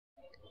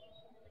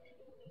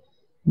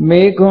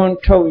Megon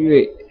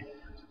Toye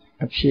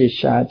a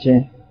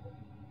Pishajen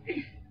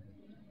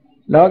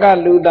Loga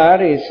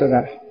Ludari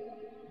Sura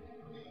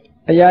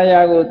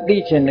Ayago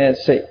teaching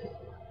say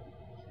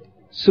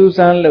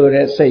Susan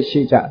Lure say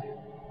Shija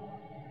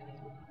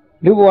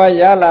Luwa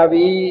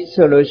Yalabi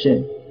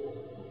solution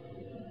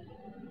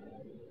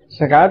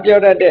Sakabia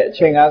de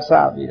Chenga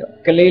Savio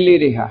Kalili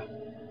Riha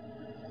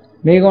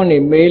Megoni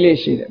Mele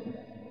Shida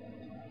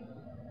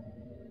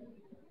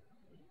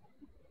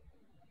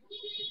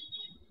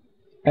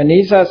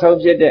Anisa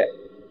subject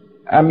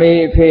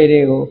Ame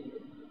Ferego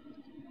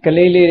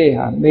Kalili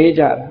Riha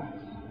Major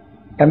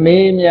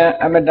Amemia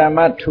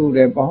Amadama to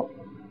the bomb.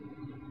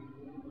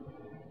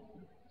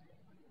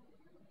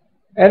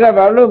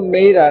 Edabalu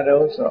made that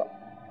also.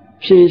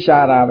 She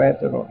shara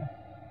vetro.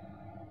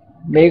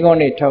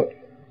 Megoni told.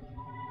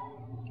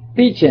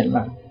 Teaching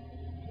la.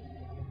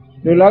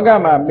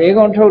 Lulogama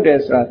Megon told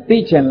us,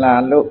 teaching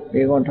la look,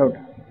 Megon told.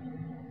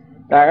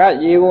 Taga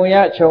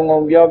Yivuya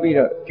Chongom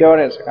Yobito,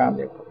 Curious Camp.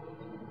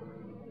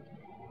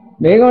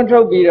 Megon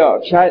told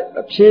Bido,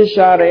 she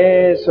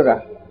share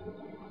sura.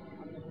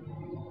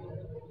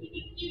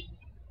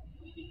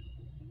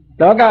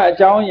 Doga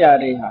John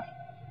Yariha.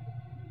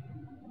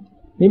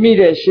 Mimi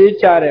de she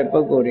chare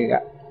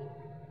Pogoriga.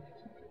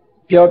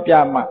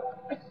 Piopyama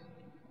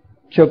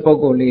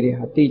Chopogo lady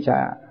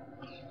teacher.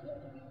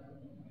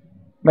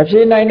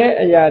 Machine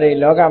Yari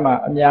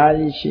Logama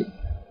Yashi.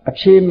 A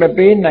cheap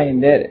Mabin nine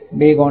there,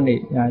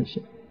 Megoni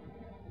Yashi.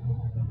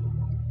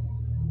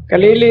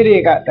 Kalili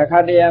Riga, the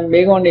Kadian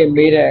Megoni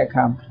made a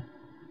camp.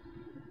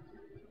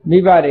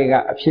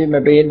 Mibariga, a cheap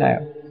Mabin now.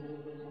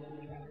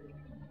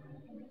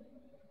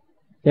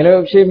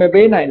 Hello, she may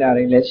be nine,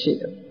 let's see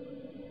them.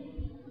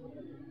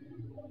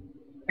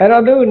 And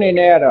I do need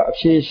a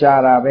she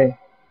sharabe.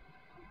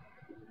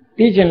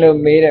 Teaching look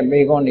made a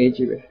Megon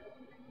Egypt.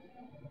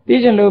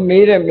 Teaching look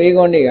made a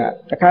Megoniga,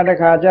 the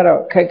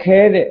Katakaja,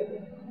 Kakade.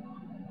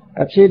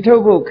 A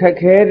Chitobu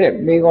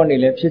Kakade, Megoni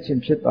left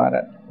in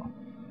Chitara.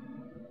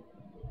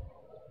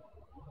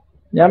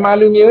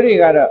 Yamalu Muri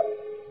got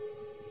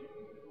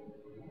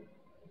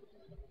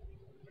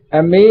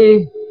a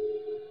me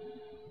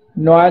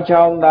Noa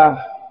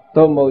Chanda.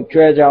 Tomo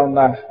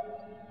Trejauna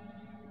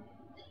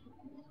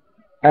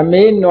a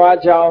main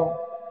Noajao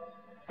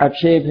a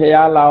cheap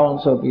Hayala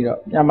so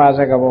Biro,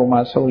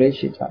 Yamasakaboma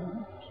Solishita.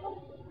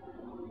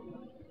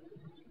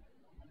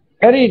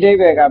 Every day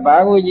Vega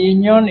Bagu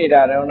Union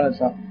Ida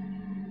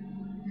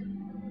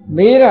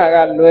Mira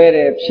got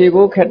Luere,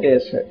 Shibu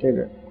Cates,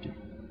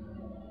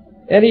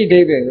 every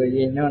day Vega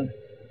Union.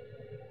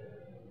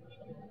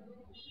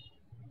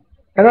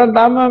 And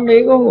Dama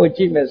Mego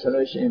Uchi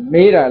solution,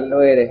 Mira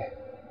Luere.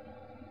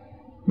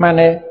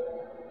 Mane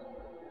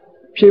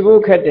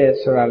Pibu Kate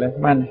Surale,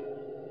 Mane.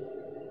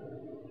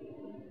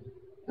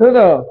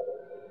 Todo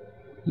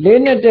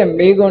Lenet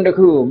Megon the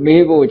Coup,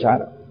 Mebo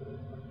Chara.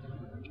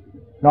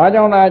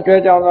 Najona,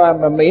 Dredona,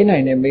 Mamina,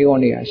 and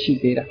Megonia, she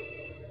did.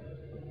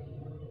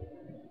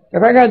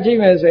 If I got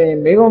Jim say,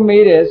 Megon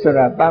made it so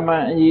that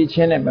Tama and ye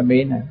chin and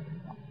Mamina.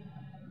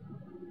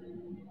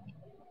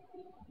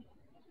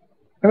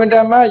 When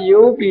Dama,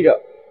 you beat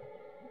up.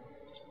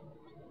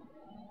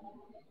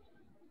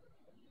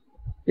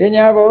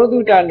 Yenya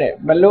Bodu Dane,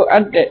 Malo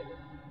Ante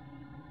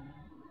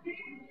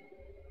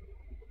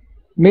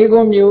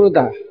Mego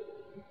Muda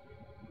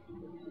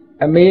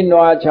a me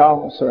Noa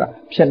Chow Sura,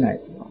 Chenai.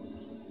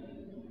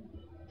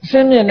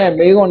 Simeon and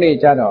Mego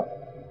Nejado.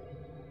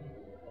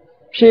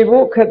 She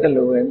woke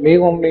Catalu and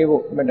Mego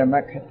Mebo,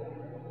 Madamacat.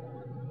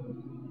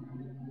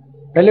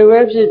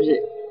 Beluepsi,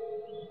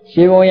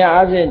 she won't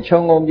have in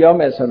Chongom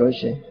Yome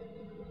solution.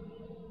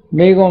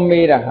 Mego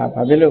Mira have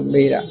a little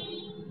Mira.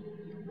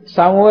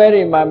 Somewhere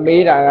in my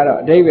maid, I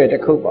got David the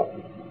Cooper.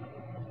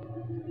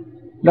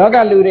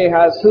 Loga Lude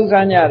has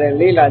Susanya and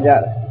Lila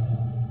Jar.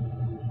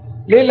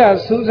 Lila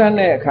Susan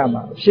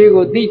Kama, she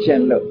would teach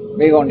and look,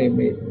 Megoni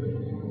me.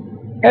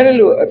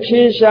 Elu, a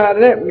she shall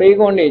let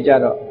Megoni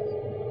Jaro.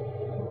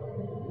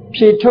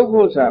 She took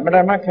Husa, but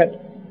I marked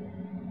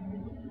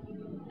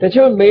the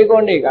two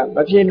Megoniga,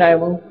 but she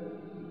naimu.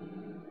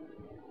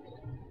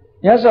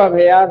 Yes, of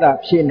Hayada,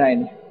 she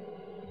nine.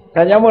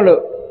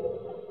 Kajamolo.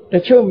 The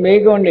two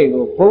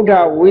Megonigo,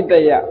 Buddha with the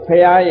ya,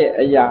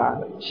 Paya,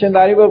 ya,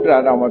 Shindari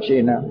Buddha,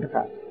 Ramachina.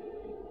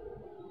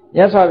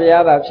 Yes, of the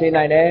other, she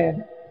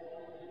nine.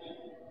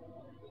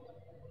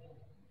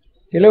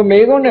 Hello,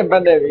 Megon and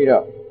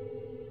Bandaviro.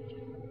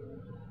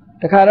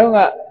 The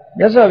Karunga,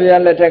 yes, of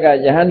Yalataka,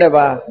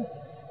 Yahandaba.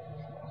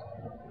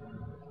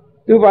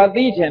 Do about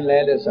these and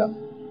letters.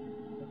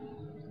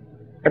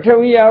 But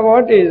we have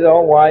what is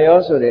all why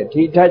also the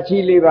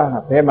Titachi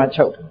Liva, Pema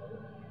Chok.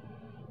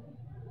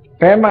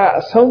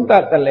 Pema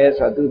Sonta the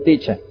lesser to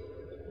teacher.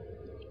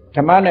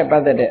 Tamane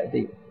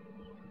Badade.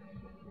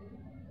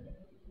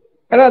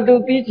 And I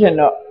do teaching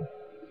no.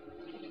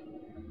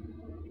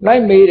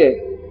 Like me.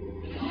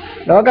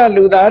 Loga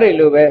Ludari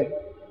Lube.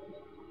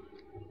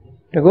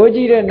 The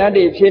Goji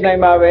Nadi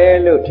Chinama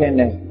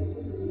Lieutenant.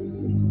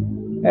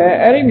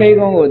 Every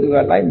Megon would do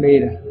a like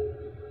me.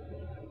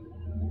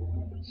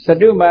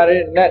 Sadu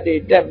Mari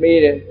Nati Tap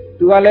made it.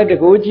 Do I let the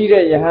Goji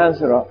your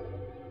hands rock?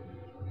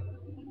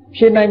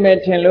 Shinai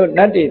met him look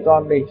Nati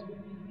on me.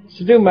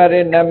 Sadu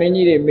Mari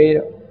Namini made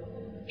it.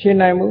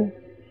 Shinaimu.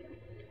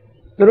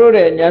 Through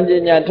the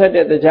Yamjin Tat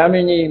the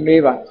Jamini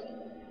Meva.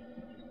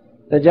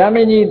 The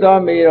Jamini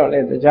thought me or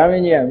let the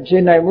Jamini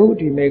Shinaimu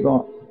he may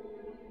go.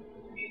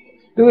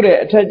 Do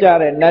the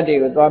Tajar and Nati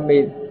with one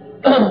me.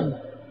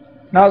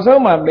 Now so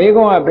my may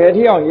go a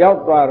betty on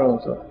Yacht Bar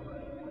also.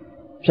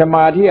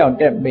 Shamati on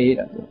that made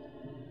it.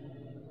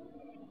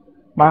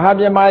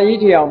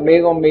 Mahabyamayiti on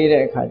Mego made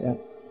a kaja.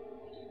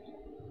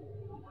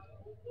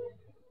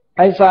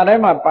 I saw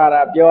them a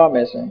para pure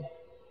messing.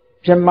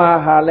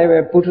 Shamaha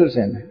leve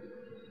Putusin.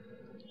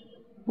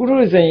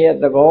 Putusin yet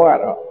the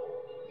Boaro.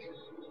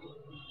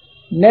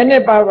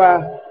 Nene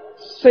Baba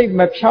say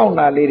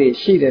Machauna lady,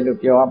 she the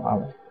look your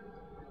mouth.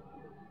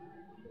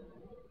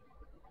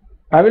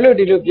 I will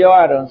look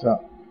your answer.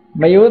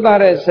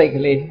 Mayuda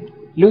sickly.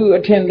 Lu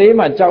attend them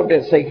a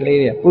chowder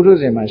sickly,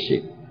 Putusin my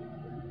sheep.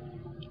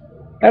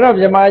 Arab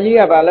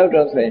Yamaji about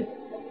to say.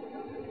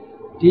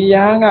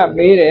 Tianga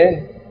made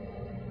it.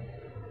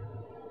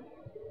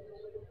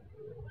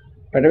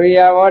 But we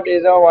have what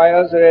is our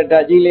wiles read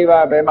that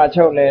Giliva by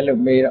Machole look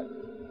made up.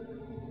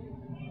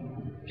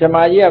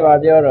 Jamaji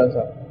about your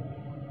also.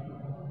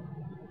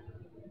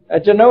 A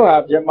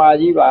Genoa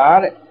Jamaji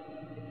Bar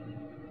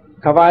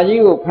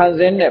Kavaji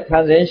Panzen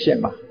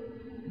Panzenshima.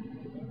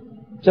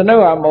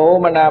 Genoa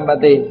Moomana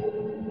Made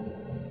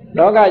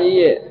Loga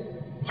ye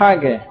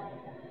Hage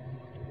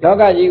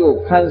Loga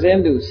you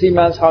Panzendu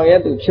Siemens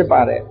Hoyetu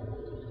Chipare.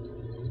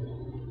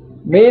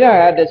 Made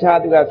I had the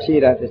child to have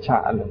seen at the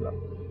child.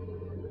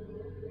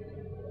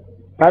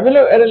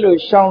 Pablo Erelu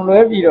shone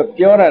levy of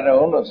pure and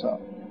also.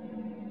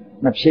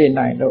 Mache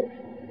nine low.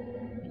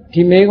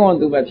 Timagon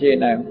to Mache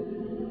nine.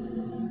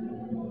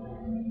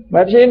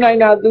 Mache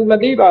nine out to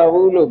Madiba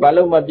Hulu,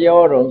 Baloma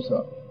Bior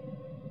also.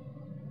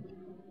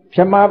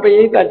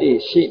 Chamapieta di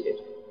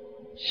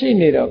she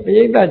need a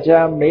Pieta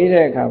jam made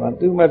a cover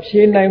to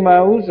Mache nine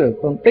mauso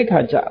from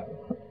Pikacha.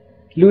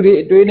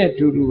 Ludi doing it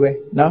to do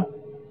it, no?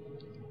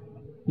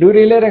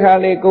 Ludi let a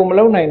Hale go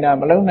Malone,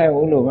 Malone,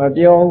 Hulu,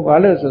 Mabio,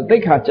 Valos,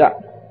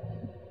 Pikacha.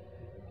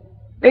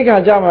 Take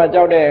a jama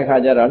jaude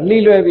Hajara,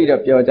 Lilo bit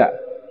of Yoja.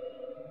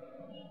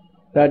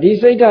 The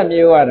Disata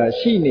you are a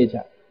she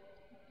nature.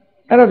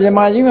 Out of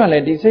Yamajima,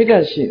 let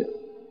Disata she.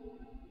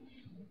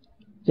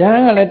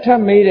 Janga let tap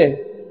made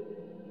it.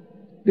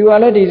 Do I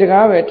let this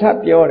have a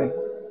tap your?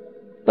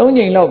 Don't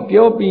you know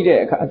pure beat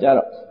a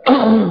Hajara?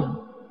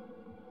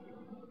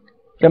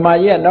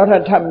 Jamaya not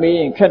a tap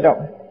me in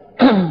Kedok.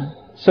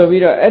 So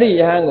we are Eddie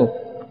Yango.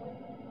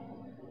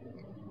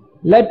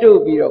 Let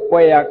do be a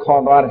quaya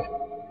called.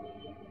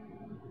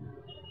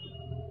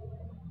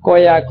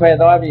 Koya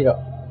Quedaviro.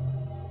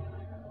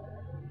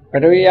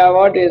 But we have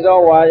what is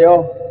all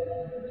wayo.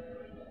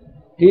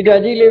 Did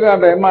a deliver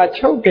by my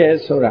choke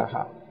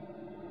Suraha.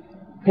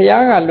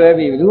 Piaga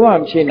Levi,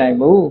 Luam Chinai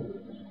move.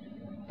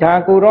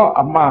 Takuro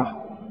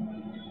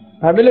Ama.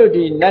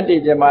 Ability Nati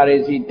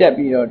Jamarisi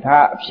Debio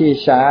Ta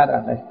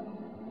Shishara.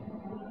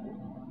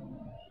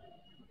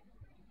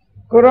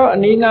 Kuro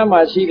Nina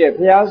Mashide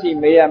Piasi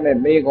Mayame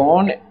make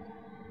on it.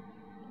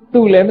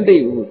 Two lemon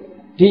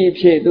deep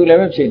shade, two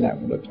lemon chin.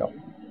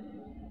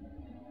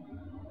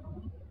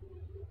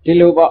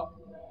 Tiluba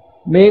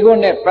Mego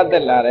net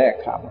Padala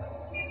Rekama.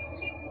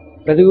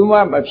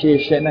 Paduma of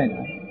she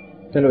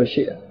Shannon,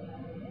 Teloshia.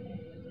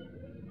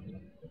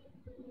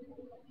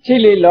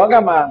 Chili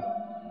Logama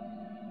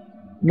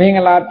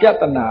Mingala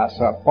Piatana,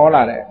 so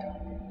Polare.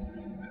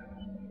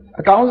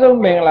 A council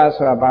Mingala,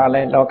 so a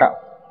ballet loca.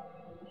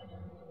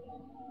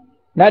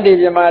 Nadi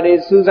Yamari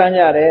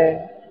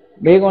Susanare,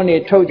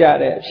 Megoni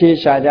Tojare, she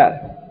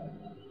Shaja.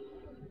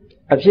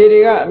 A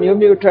Chiriga,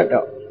 Mumu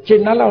Tredo,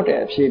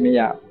 Chinalote, she me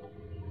out.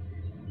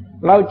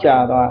 Loud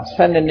Java,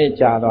 Sandy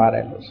Java,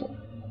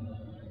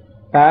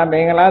 Ta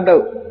Mengalado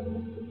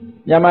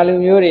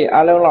Yamalu Yuri,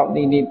 Allo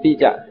Nini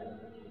Pija.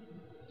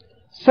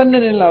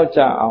 Sandy Loud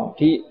Java,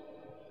 T.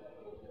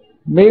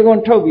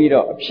 Megon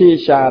Tobido, she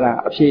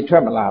Shara, she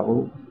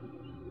Tremalabu.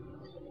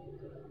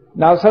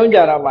 Now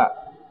Sonjarama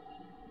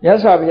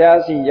Yes of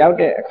Yasi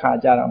Yaude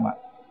Kajarama.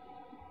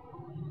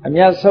 And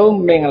yes, so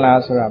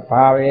Mingala Sura,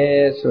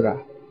 Pave Sura,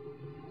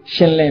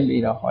 Shinlen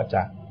Bido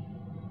Hoja.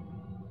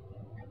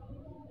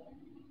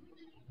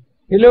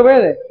 You look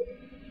at it.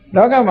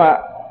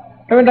 Logama,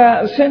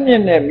 Tada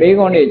Simian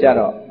Megon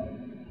Ejaro.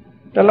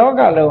 The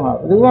Loga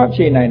Loha, the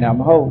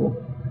Wapchinam Ho.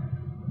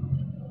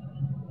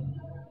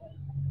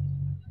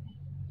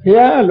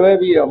 Here,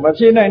 Luebio,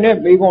 Machina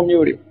and Megon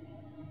Muri.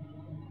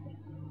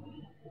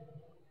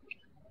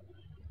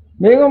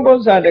 Megon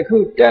Bosa the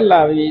cook tell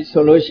Lavi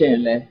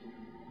solution.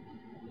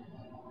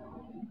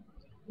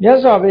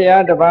 Yes, of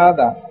here the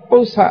father,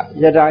 Bosa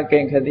Yada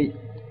Genkadi.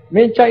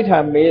 May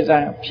Chaita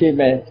Meza,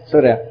 Pime,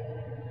 Sura.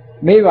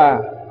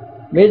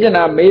 Meva,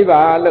 Majana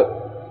Meva, look.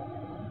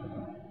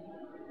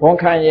 One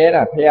can yet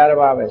a pair of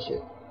our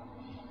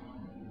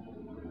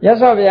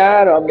Yes, of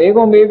Yar or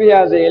Mego maybe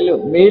as a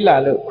look,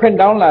 Mila look, Quint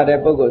down la de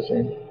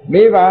Bogosin.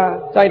 မေးပါ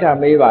စိုက်တာ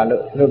မေးပါ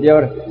လို့ပြော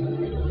တယ်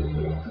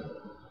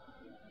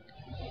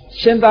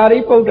ရှင်သာရိ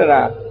ပုတ္တ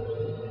ရာ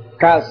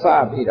ကစ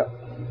ပြီးတော့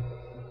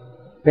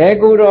ဘယ်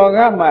ကူတော်က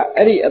မှ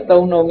အဲ့ဒီအ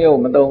သုံးနှုန်းမျိုး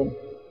မသုံး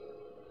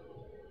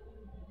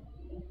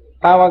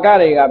တာဝက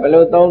တွေကဘယ်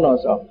လိုသုံးတော့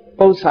ဆို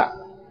ပု္ပ္ပဆ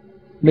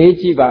မေး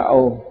ကြည့်ပါ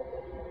အောင်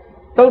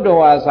သုတ်တော်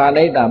ဝါစာ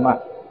နိတ္တမ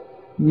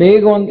မေ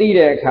ခွန်းသိ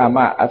တဲ့အခါ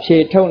မှာအဖြေ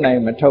ထုတ်နို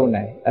င်မထုတ်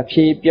နိုင်အ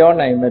ဖြေပြော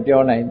နိုင်မ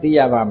ပြောနိုင်သိရ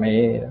ပါမ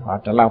ယ်ဟော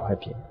ဒီလောက်ပဲ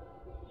ဖြစ်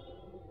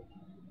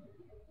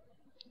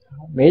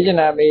မေးချင်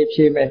တာမေး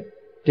ဖြေမယ်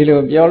ဒီလို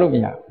ပြောလို့မ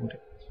ရဘူးတဲ့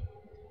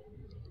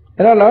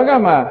အဲ့တော့လောက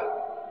မှာ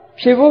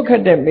ဖြေဖို့ခ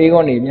က်တဲ့မေခွ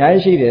န်းတွေအများ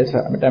ကြီးရှိတယ်ဆို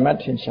တာအမှန်တမ်း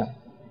ထင်ရှား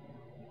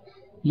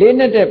လေး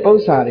နဲ့တဲ့ပု္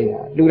ပ္ပစာတွေ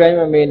ဟာလူတိုင်း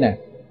မမေးနိုင်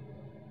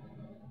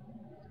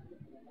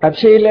အ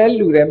ဖြေလဲ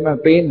လူတွေမ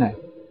ပေးနိုင်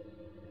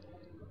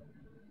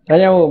ဒါ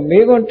ကြောင့်မေ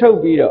ခွန်းထုတ်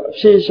ပြီးတော့အ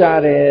ဖြေရှာ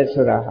တယ်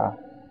ဆိုတာဟာ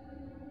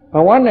ဘ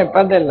ဝနဲ့ပ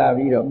တ်သက်လာ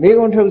ပြီးတော့မေ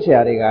ခွန်းထုတ်เสีย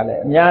တွေကလ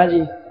ည်းအများ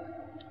ကြီး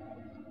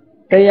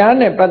တရား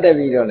နဲ့ပတ်သက်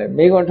ပြီးတော့လည်း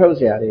မေခွန်းထုတ်เ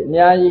สียတွေအ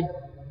များကြီး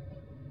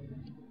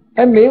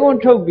မေခွန်း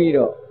ထုတ်ပြီး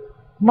တော့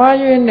မှား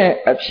ယွင်းတဲ့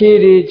အဖြေ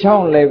တွေချော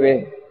င်းလည်းပဲ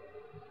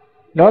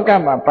လောက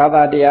မှာဘာ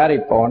သာတရားတွေ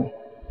ပေါ်နေ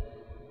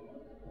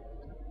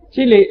ကြ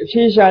ည့်လေအ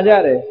ဖြေရှာကြ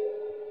တယ်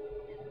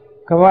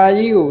ကဘာ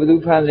ကြီးကိုဘယ်သူ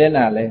ဖန်ဆင်း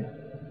တာလဲ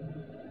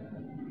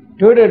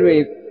တို့တွေ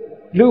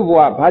လူဘဝ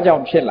ဘာကြော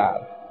င့်ဖြစ်လာ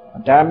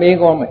ဒါမေး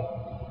ခွန်းမယ်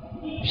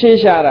ဖြေ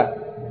ရှာတာ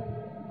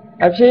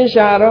အဖြေ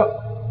ရှာတော့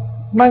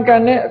မှန်က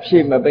န်တဲ့အဖြေ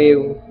မပေး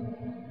ဘူး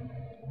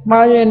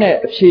မှားရင်းတဲ့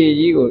အဖြေ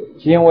ကြီးကို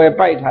ရင်ဝယ်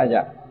ပိုက်ထားကြ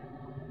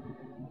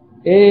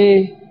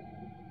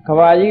က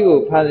ဘာကြီးကို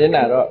ဖန်ဆင်း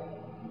တာတော့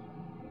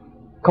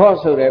ခော့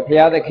ဆိုတဲ့ဘု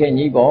ရားသခင်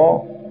ကြီးပေါ့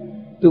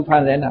သူဖ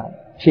န်ဆင်းတာ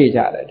ဖြေကြ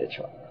တယ်တ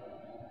ချို့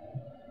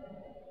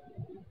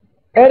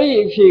အဲ့ဒီ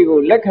အဖြေကို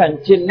လက်ခံ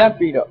ကျင့်တတ်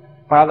ပြီးတော့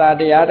ဘာသာ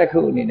တရားတစ်ခု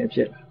အနေနဲ့ဖြ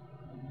စ်လာ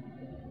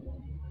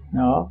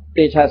နော်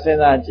တေချာစဉ်း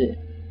စားကြည့်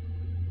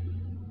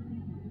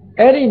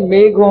အဲ့ဒီ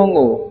မေခွန်း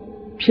ကို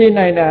ဖြေ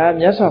နိုင်တာ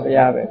မြတ်စွာဘု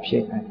ရားပဲဖြေ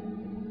နိုင်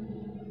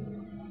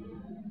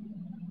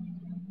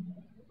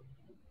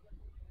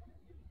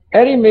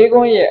အဲ့ဒီမေခွ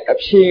န်းရဲ့အ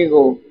ဖြေ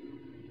ကို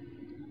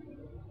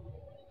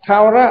ထာ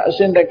ဝရအ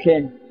ရှင်သခ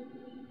င်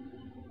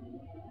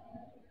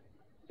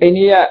အိန္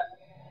ဒိယ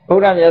ဗု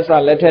ဒ္ဓမြတ်စွာ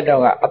လက်ထက်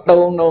တော်ကအ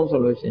သုံးနှုန်းဆို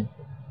လို့ရှိရင်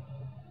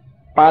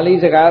ပါဠိ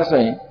စကား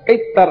ဆိုရင်ဣ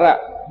တ္တရ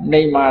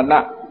နေမာန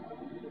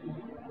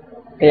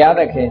ဘုရား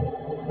သခင်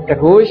တ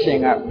ကုရှင်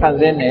ကဖန်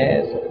ဆင်းတ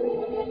ယ်ဆို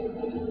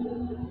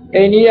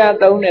အိန္ဒိယ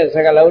သုံးတဲ့စ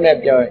ကားလုံးနဲ့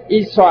ပြောရင်ဣ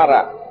ဆွရ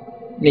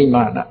နေ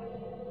မာနဣ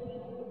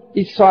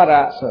ဆွရ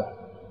ဆို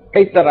ဣ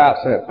တ္တရ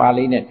ဆိုပါ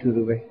ဠိနဲ့တူ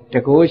တူပဲတ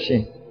ကုရှ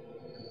င်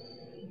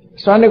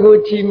စွမ်းတကူ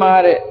ကြီး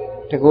မားတဲ့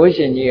တကု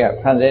ရှင်ကြီးက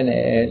ဖန်ဆင်းတ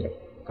ယ်လို့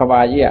ကဘာ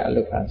ကြီးကအ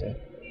လုပ်ဖန်ဆင်း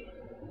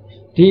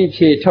ဒီအ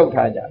ဖြေထုတ်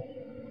ထားကြ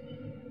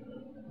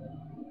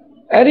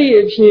အဲ့ဒီ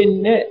အဖြေ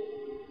နဲ့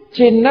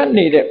ရှင်းနှက်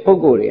နေတဲ့ပု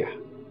ဂ္ဂိုလ်တွေ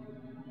ဟာ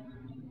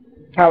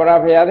ထာဝရ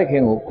ဘုရားသခ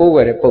င်ကိုကိုးကွ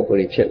ယ်တဲ့ပုဂ္ဂိုလ်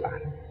တွေဖြစ်လာ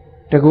တယ်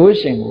တကု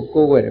ရှင်ကို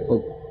ကိုးကွယ်တဲ့ပု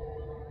ဂ္ဂိုလ်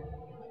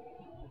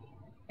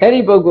အဲ့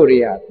ဒီပုဂ္ဂိုလ်တွေ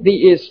ဟာ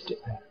theist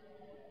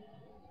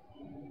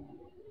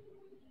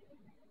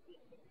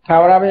ထာ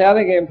ဝရဘုရားသ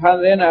ခင်ဖန်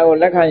ဆင်းတာကို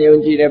လက်ခံယုံ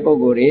ကြည်တဲ့ပုဂ္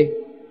ဂိုလ်တွေ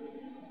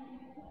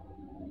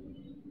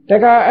တ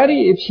ခါအဲ့ဒီ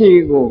အဖြေ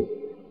ကို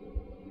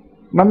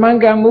မမှန်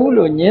ကန်ဘူး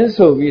လို့ညင်း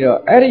ဆိုပြီးတော့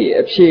အဲ့ဒီ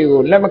အဖြေ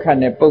ကိုလက်မခံ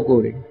တဲ့ပုဂ္ဂို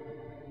လ်တွေ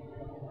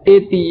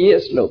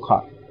atheist လို့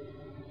ခေါ်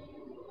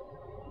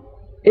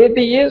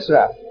atheist ဆို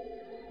တာ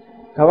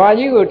ကဘာ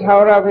ကြီးကိုထာဝ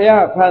ရဘု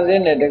ရားဖန်ဆ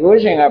င်းတယ်တကု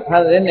ရှင်ကဖ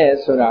န်ဆင်းတယ်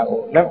ဆိုတာကို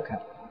လက်မခံ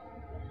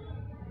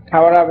ထာ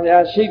ဝရဘု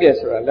ရားရှိတယ်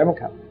ဆိုတာလက်မ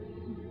ခံ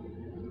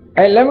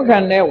လက်မခံ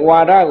တဲ့ဝါ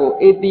ဒကို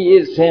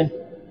atheist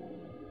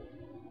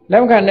လ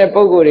က်မခံတဲ့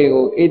ပုဂ္ဂိုလ်တွေ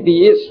ကို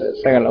atheist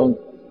စကားလုံး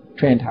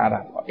ထွင်ထားတာ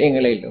ပေါ့အင်္ဂ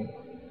လိပ်လို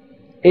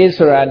A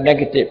ဆိုတာ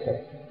negative ပဲ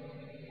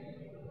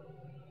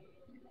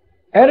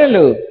အဲ့ဒါ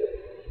လို့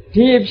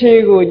ဒီအဖြေ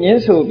ကိုညှ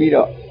င်းဆိုပြီး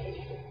တော့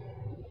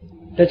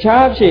တ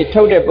ခြားအဖြေ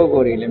ထုတ်တဲ့ပုဂ္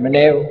ဂိုလ်တွေလည်းမန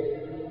ည်းဘူး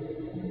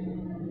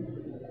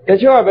တ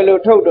ချို့ကဘယ်လို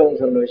ထုတ်တုံ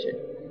ဆိုလို့ရှိ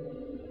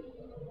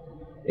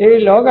ရင်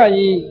လောက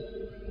ကြီး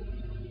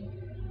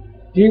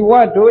ဒီဝ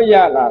တ်တို့ရ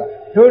လာ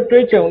တို့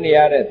တွေးကြုံနေရ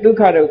တဲ့ဒုက္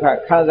ခဒုက္ခ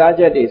ခံစား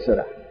ချက်တွေဆို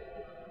တာ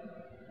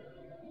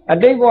အ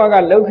တိတ်ဘဝက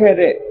လုပ်ခဲ့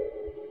တဲ့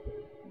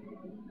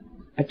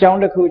အကြောင်း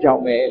တစ်ခုကြော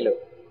င့်ပဲလို့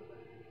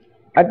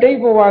အတိတ်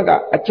ဘဝက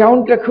အကြော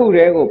င်းတစ်ခုတ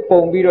ည်းကို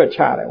ပုံပြီးတော့ချ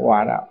တယ်ဝါ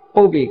ဒ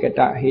ပုပ္ပိကတ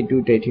ဟေတု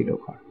ဒိဋ္ဌိ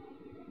လို့ခေါ်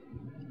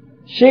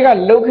ရှေးက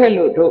လုပ်ခဲ့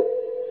လို့တို့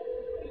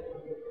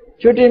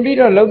ကျွတ်တင်ပြီး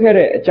တော့လုပ်ခဲ့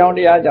တဲ့အကြောင်းတ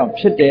ရားကြောင့်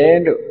ဖြစ်တယ်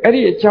လို့အဲ့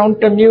ဒီအကြောင်း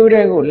တစ်မျိုးတ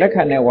ည်းကိုလက်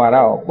ခံတဲ့ဝါဒ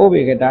ကိုပုပ္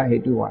ပိကတဟေ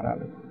တုဝါဒ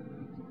လို့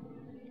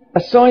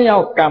အစွန်းရော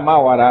က်ကမ္မ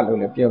ဝါဒလို့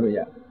လည်းပြောလို့ရ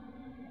တယ်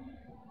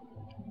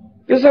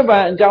ပြစ္ဆုတ်ပ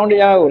န်အကြောင်းတ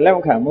ရားကိုလက်မ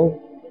ခံဘူး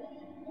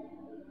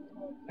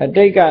အ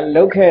တိတ်က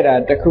လုပ်ခဲ့တာ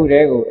တစ်ခုတ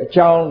ည်းကိုအ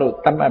ကြောင်းလို့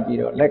သတ်မှတ်ပြီး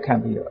တော့လက်ခံ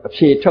ပြီးတော့အ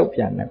ဖြေထုတ်ပြ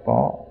န်တယ်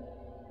ပေါ့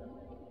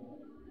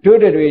တို့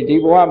တွေဒီ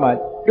ဘဝမှာ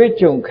တွေ့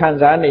ကြုံခံ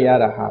စားနေရ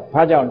တာဟာ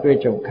ဘာကြောင့်တွေ့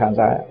ကြုံခံ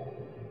စားရ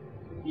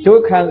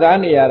တို့ခံစား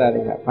နေရတာ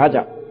တွေကဘာ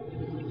ကြောင့်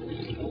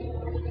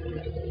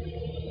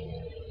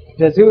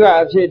တစုက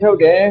အဖြေထုတ်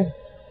တယ်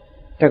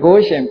တကု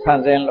ရှင်ဖန်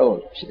ဆင်းလို့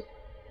ဖြစ်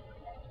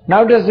နော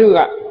က်တစုက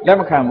လက်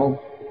မခံဘူး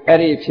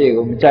Eri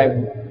Pigo,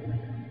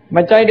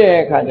 Majai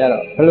de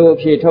Kajaro, Hello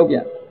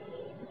Pietopia.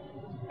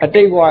 A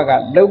day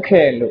waga,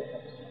 located.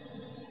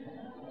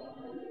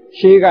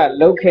 She got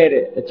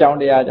located at John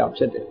the Adam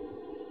City.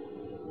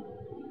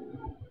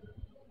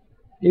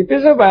 The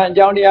Bishop and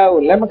John the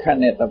Abu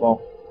Lemacan at the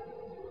ball.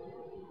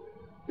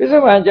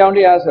 Bishop and John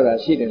the Asura,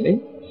 she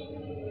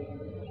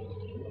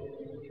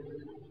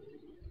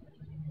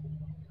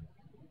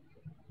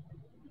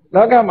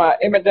Logama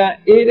imitant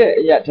ate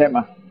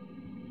Yatema.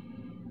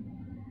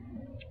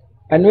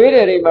 And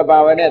waited him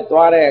about it,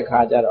 Dware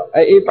Kajaro, a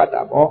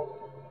epatabo.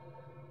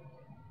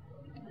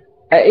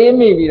 A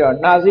amy video,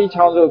 Nazi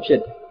Charles of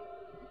shit.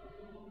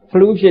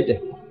 Flu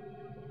shit.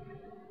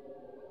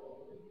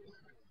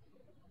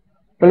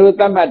 Blue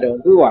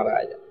Tamado, do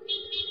I?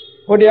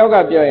 What the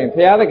yoga doing?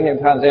 Fiala came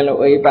Fanzelo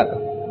Epat.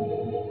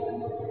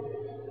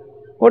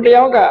 What the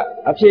yoga,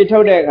 a she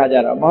told her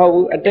Kajaro,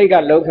 Mahu, a take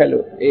a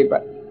local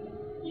Epat.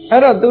 I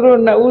don't do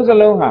no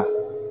Uzaloha.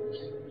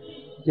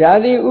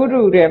 Jadi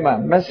Uru Rema,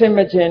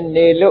 Massimachin,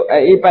 they look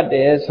at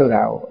Epate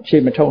Surao,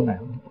 Chimatona.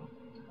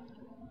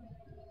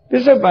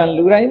 Bishop and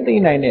Lurain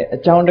Tina, a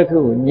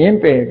Joundaku,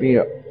 Nyempe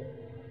Biro.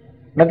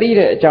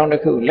 Madida, a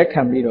Joundaku,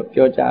 Lekam Biro,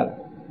 Georgia.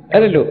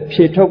 Elu,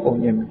 she took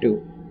on him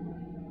too.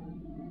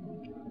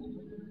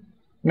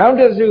 Now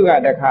the zoo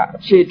at the car,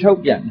 she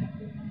took yan.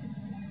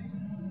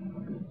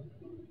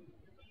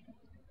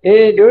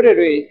 Eh, do the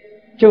way,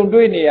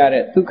 Chunduini at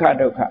it,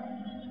 Tukadoka.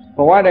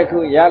 For what I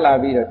could yalla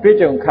be a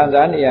Twichon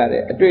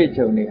Kanzania, a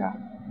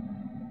Twichonia.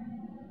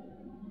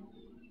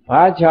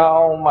 Pacha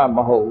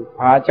Mamaho,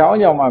 Pacha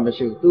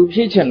Yamasu, two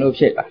kitchen loop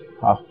shit.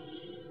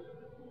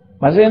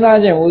 Masena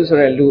was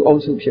a loo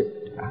also ship.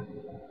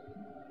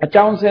 A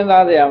town send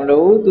out the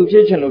amlo, two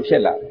kitchen loop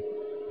shella.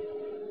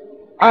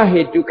 I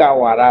hate to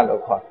Kawara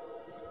loco.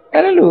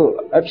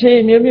 Hello, a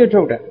shame you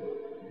told her.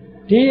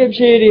 Tea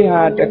shady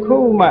had a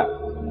cool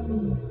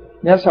man.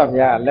 Yes, of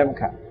ya,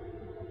 Lemka.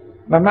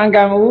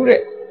 Mamanga Mure.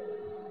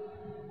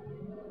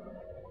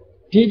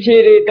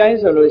 Teacher time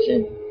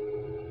solution.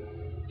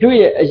 Do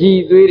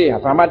ye do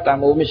it, Famata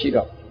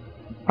Mumishiro.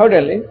 How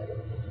the lay?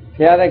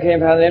 Fiada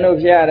came Hazeno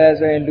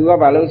Fiadas and Lua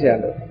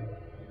Balosiano.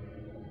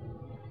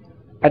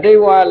 A day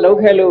while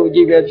local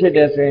give a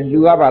chitters and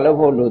Lua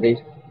Balopo Ludi.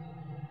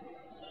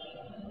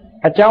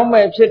 A town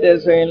may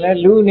chitters and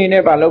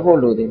Lunine Balopo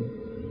Ludi.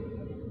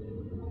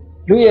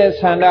 Luya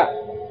Sanda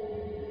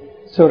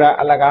Sura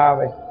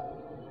Alagave.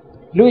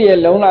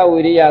 Luya Lona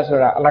Uria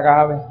Sura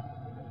Alagave.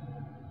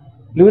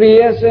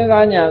 Luria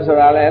Singanya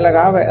Sura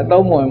Alagave at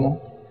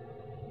Domo.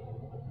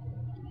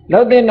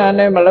 Lodina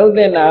name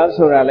Lodina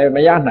Sura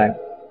Mayana.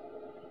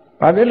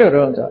 Pavilo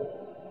Ronza.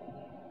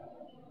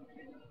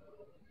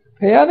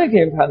 Payada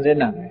came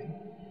Panzina.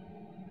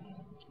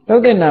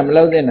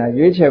 Lodina,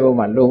 you have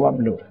one low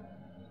blue.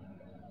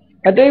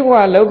 A day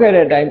while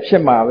located at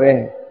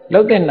Shimave,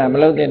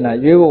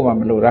 Lodina, you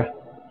want Lura.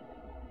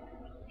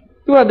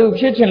 You are do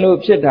kitchen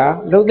loop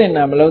shita,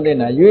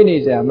 Lodina, you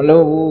need a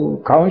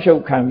low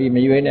council can be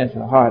Munis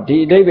hard,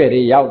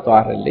 David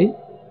outwardly.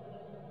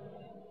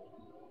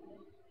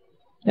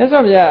 Yes,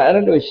 of ya, I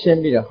don't do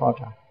send me the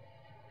hotter.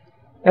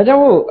 I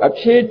don't a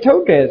she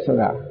told us so.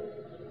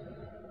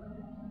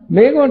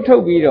 Megon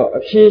told me a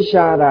she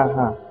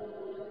shada.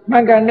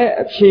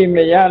 Magane a she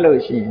may yellow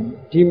she,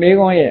 T.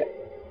 Megon yet.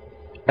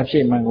 A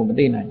she mango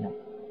medina.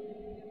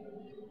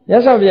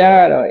 Yes, of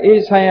ya,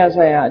 is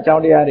Saya,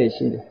 Johnny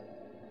she.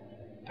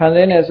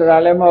 Panzina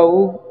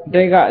Suralemo,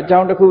 they got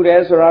John the Cool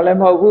as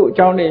Suralemo,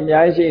 Johnny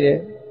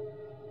Yashi.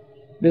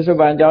 This is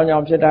about John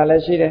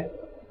Yamshita she.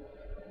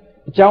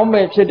 John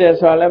may sit there,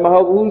 so I let my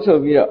hope also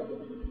be up.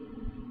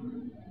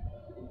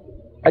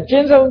 A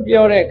gentle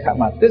Biore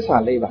come up, this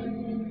are labor.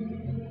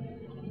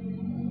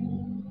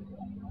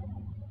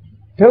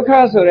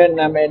 Toka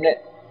Surena made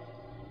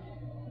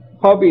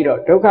hobby,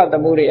 toka the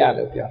moody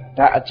alupia,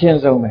 that a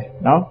gentle me,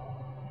 no?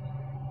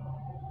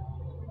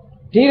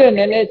 Didn't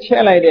any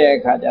chill idea,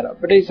 Kajaro,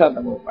 but it's on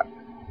the movement.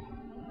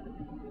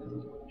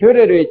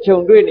 Tudor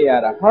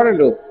Chunduinia,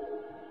 Horrible.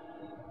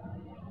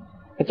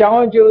 A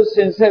John Joe's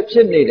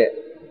inception needed.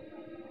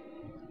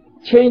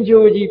 Change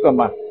your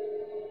jeepama.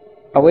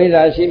 Away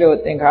that she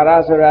looked in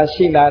Karasura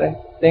Shila,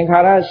 then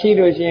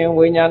Karashiloshin,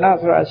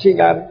 Winyana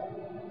Shila.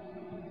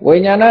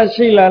 Winyana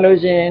Shila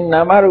Loshin,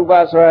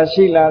 Namarubasura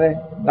Shila,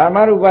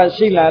 Namaruba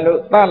Shila,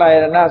 Tala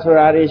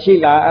Nasura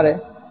Shila,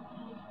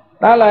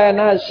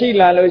 Tala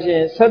Shila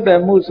Loshin,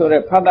 Sudden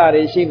Musore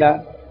Padari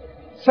Shila,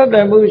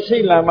 Sudden Mus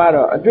Shila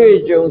Maro, a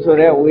Dre Jones or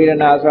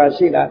Wiranasra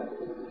Shila,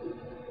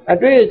 a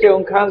Dre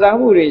Jones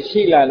Kanzamuri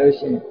Shila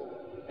Loshin,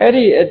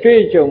 Eddie a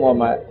Dre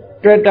Jones.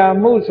 Treta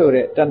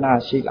Musure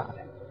Tanashila.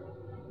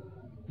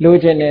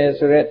 Lugene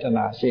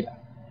Suretana Shila.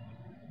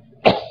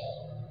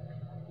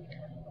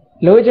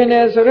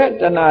 Lugene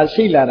Suretana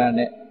Shila,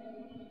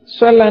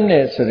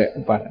 Swellane Sure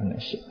Upadan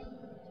Shila.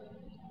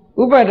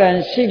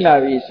 Upadan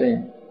Shila we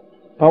say,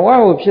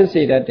 Pawa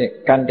Pisi that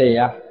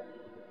Kandeya.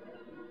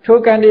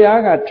 Two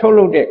Kandeyaga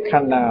Tolu de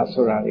Kana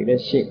Surali de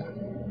Shila.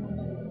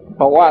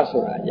 Pawa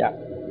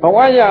Suraya.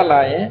 Pawaya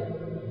Laye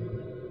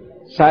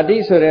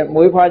Sadi sore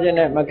muifajin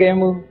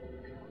makemu.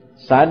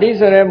 Sadi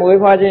sore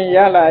muifajin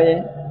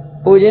yalayin.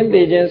 Pujin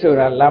tijin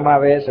sura lama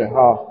beso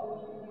ho.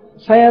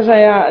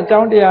 Saya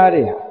acang dia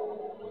dia.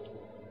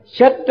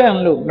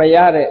 Syaitan lu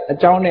mayare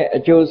acang ne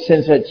ajo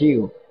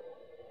sensajiu.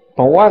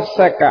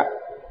 Bawasaka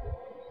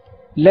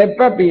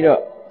lepas biro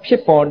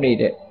pipon ni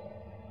de.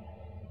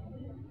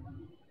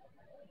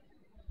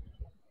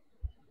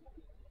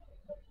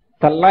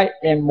 The light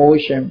in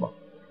motion bo.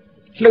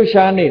 Lu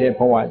shani de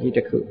bawaji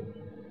de ku.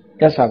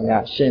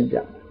 Kasabnya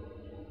simbia.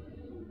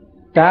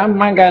 Kam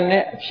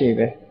mangane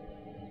sibe.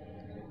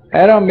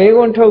 Ero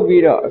megon thau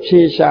biro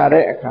phi sha de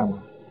akam.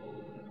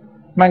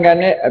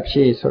 Mangane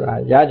aphi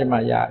sura yajma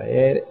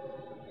yare.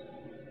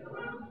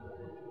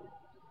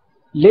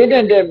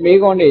 Later de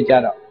megon ni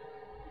jaro.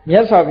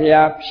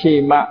 Myasabya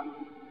phi ma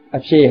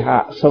aphi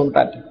ha song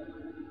tat.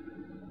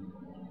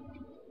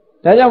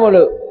 Da jaw mo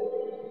lo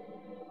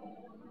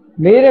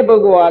mere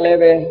puggwa le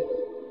be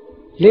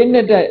lin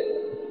de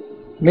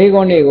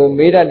megon ni ko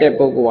me dat de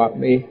puggwa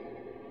me.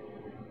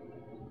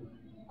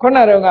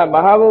 Khona ro nga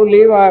Mahabod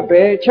 4 ပါး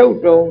ပဲချုပ်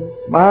တုံး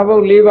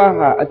Mahabod 4 ပါး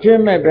ဟာအကျွ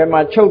င့်မဲ့ဘယ်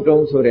မှာချုပ်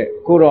တုံးဆိုတဲ့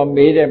ကိုတော်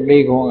မေးတဲ့မေ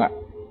ခွန်းက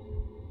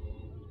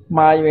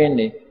မှားယွင်း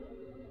နေ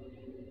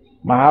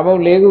Mahabod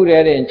 4 ခုတ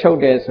ည်းတင်ချုပ်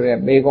တယ်ဆိုတဲ့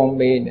မေခွန်း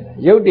မေးနေတာ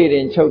ရုပ်တည်တ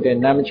င်ချုပ်တယ်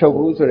နာမချုပ်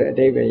ဘူးဆိုတဲ့အ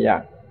ဓိပ္ပာယ်ရ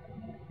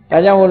ဒါ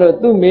ကြောင့်မို့လို့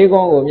သူ့မေခွ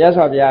န်းကိုမြတ်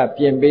စွာဘုရား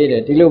ပြင်ပေးတ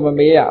ယ်ဒီလိုမ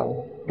မေးရဘူး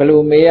ဘယ်လို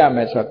မေးရမ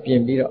လဲဆိုတော့ပြ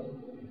င်ပြီးတော့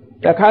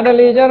တခါတ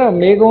လေကျတော့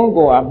မေခွန်း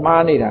ကို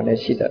မှားနေတာလ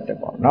ည်းရှိတတ်တယ်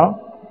ပေါ့နော်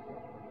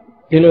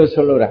ဒီလို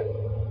ဆိုလို့တာ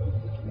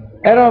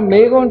အဲ့တော့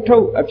မေခွန်းထု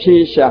တ်အဖြေ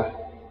ရှာ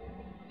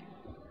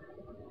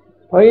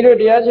ဘုန်းကြီးတို့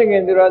တရားရှင်ခ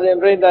င်သူတော်စင်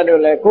ပြိဿ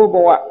တို့လည်းကိုယ့်ဘ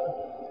ဝ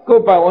ကို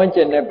ယ့်ပတ်ဝန်းကျ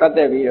င်နဲ့ပတ်သ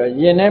က်ပြီးတော့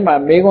ယင်ထဲမှာ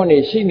မေခွန်းတွေ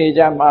ရှိနေ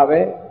ကြမှာပဲ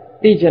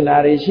သိချင်တာ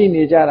တွေရှိ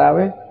နေကြတာ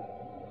ပဲ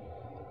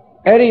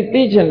အဲ့ဒီ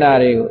သိချင်တာ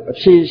တွေကိုအ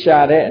ဖြေရှာ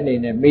တဲ့အနေ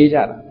နဲ့မေးကြ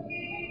တာ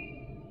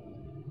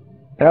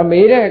အဲ့တော့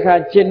မေးတဲ့အခါ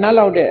ကျင့်နှက်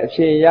လောက်တဲ့အ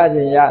ဖြေရခြ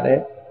င်းရတယ်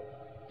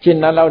ကျင့်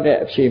နှက်လောက်တဲ့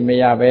အဖြေမ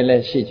ရဘဲလ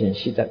ည်းရှိခြင်း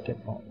ရှိတတ်တယ်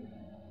ပေါ့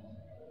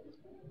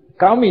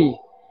ကောင်းပြီ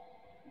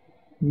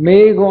မေ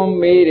ခွန်း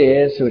မေးတ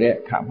ယ်ဆိုတဲ့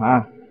အခါမှာ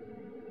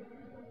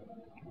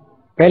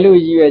ဘယ်လို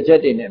ရည်ရွယ်ချက်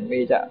တွေနဲ့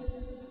မေးကြ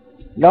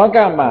လောက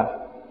မှာ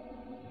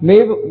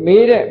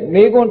မေးတဲ့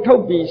မေခွန်းထု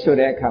တ်ပြီးဆို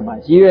တဲ့အခါမှာ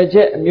ရည်ရွယ်ချ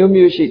က်အမျိုး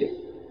မျိုးရှိတယ်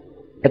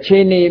အခြေ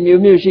အနေအ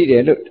မျိုးမျိုးရှိတ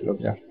ယ်လို့ဒီလို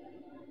ပြော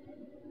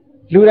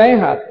လူတိုင်း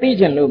ဟာသိ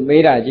ချင်လို့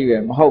မေးတာကြီးပဲ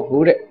မဟုတ်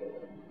ဘူးတဲ့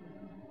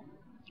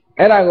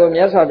အဲ့ဒါကိုမြ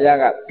တ်စွာဘုရား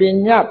ကပ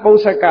ညာပု္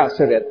ပ္ပက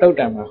ဆိုတဲ့သုတ်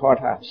တံမှာဟော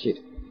ထားရှိတ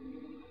ယ်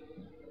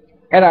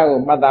အဲ့ဒါကို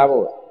မှတ်သား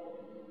ဖို့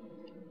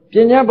ပ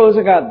ညာပု္ပ္ပ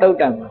ကသုတ်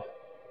တံမှာ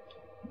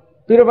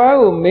သူတစ်ပါး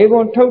ကိုမေခွ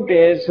န်းထုတ်တ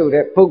ယ်ဆို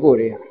တဲ့ပုဂ္ဂိုလ်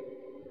တွေဟာ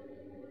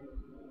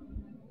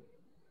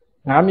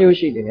၅မျိုး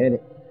ရှိတယ်တဲ့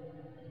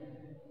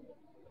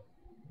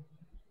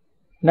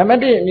နံပါတ်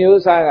1အမျိုး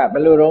အစားကဘ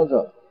ယ်လိုတုံး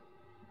ဆို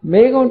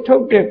မေခွန်းထု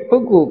တ်တဲ့ပု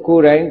ဂ္ဂိုလ်ကို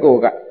ယ်တိုင်ကို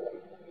က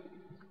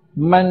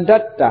မန္တ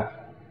တ္တာ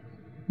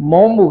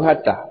မောမုဟ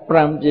တ္တာပ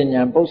ရံပ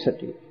ညာပု္ပ္ပ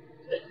တိ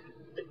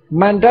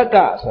မန္တတ္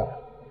တာဆို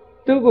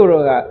သူကိုယ်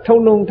တော်ကထုံ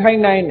ထုံထို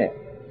င်းတိုင်းနဲ့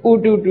ဥ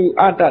တုတု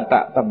အတ္တတ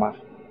သမ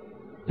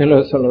ဒီ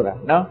လိုဆိုလိုတာ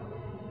နော်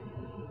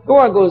ကို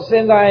ယ့်အကိုစ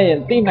ဉ်းစားရင်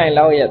သိနိုင်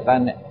လောက်ရဲ့တ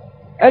န်းနဲ့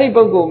အဲ့ဒီ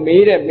ပုဂ္ဂိုလ်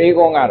မေးတဲ့မေ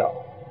ခွန်းကတော့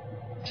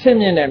ရှင်း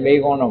မြင်တဲ့မေ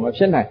ခွန်းတော့မ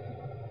ဖြစ်နိုင်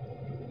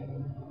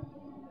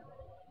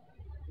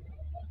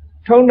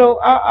ထုံထုံ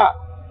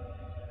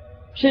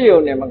ဖြစ်ရုံ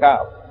နဲ့မက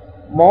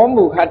မော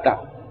မုဟတ္တာ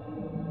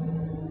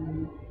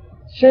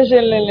ရှင်းရှ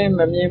င်းလင်းလင်း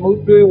မမြင်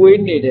ဘူးတွေ့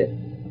ဝေးနေတဲ့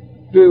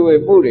တွေ့ဝေ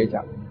မှုတွေ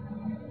ကြောင့်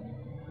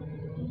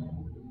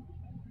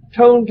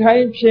ထုံထို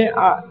င်းဖြင့်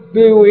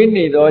တွေ့ဝေး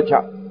နေသော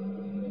ကြောင့်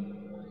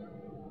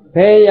ဘ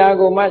ယ်ရာ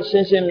ကိုမှရှ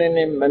င်းရှင်းလင်းလ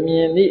င်းမမြ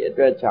င်သည့်အ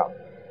တွက်ကြောင့်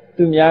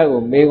သူများ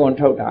ကိုမေခွန်း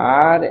ထုတ်တာ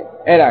တဲ့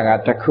အဲ့ဒါက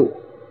တစ်ခု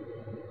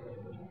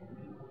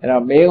အဲ့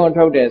တော့မေခွန်း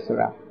ထုတ်တယ်ဆို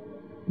တာ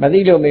မသိ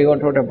လို့မေခွ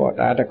န်းထုတ်တဲ့ပေါ့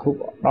ဒါတစ်ခု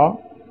ပေါ့နော်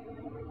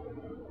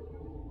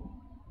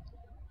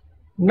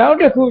နောက်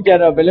တစ်ခုကျ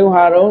တော့ဘယ်လို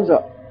ဟာတုံး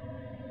ဆို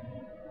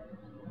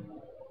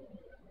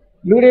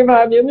လူတွေမှာ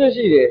အမျိုးမျိုး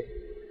ရှိတယ်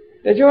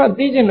တချို့က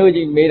သိချင်လို့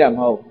ကြီးမေးတာမ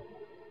ဟုတ်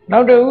နော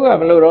က်တစ်ခုက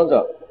ဘယ်လိုတုံး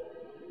ဆို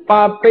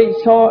ပါပိစ္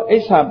ဆောအိ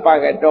စ္ဆာပ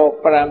ကတော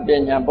ပရံပ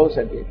ညာပု္ပ္ပ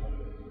တိ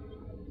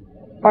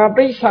ပါ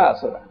ပိစ္ဆ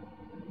ဆိုတာ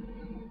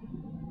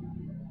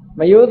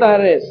မယောသား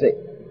တဲ့စိတ်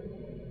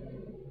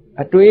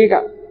အတွေးက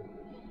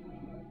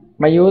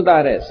မယော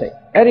သားတဲ့စိတ်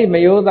အဲ့ဒီမ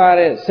ယောသား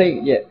တဲ့စိတ်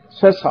ရဲ့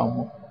ဆွဲဆောင်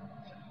မှု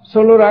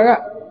ဆိုလိုတာက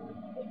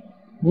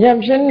ဉာဏ်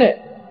ဖြင့်နဲ့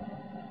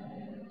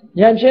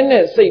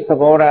စိတ်သ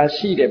ဘောထား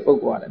ရှိတဲ့ပုဂ္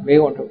ဂိုလ်ကလည်းမေး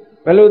ခွန်းထုတ်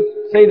ဘယ်လို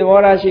စိတ်သဘော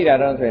ထားရှိတာ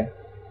တော့ဆိုရင်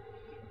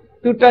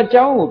သူတတ်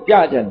ကြောင်းကိုပြ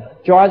ကြတယ်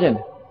ကြွားကြတယ်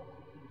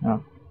နော်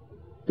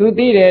သူ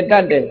သိတယ်တ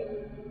တ်တယ်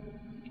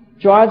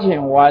ကြွားခြ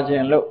င်းဝါခြ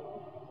င်းလို့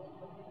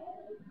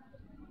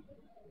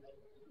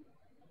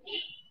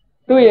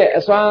သူ့ရဲ့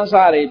အစွမ်းအစ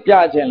တွေပြ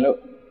ခြင်းလို့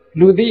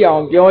လူသိအော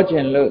င်ပြောခြ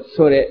င်းလို့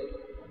ဆိုတဲ့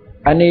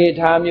အနေအ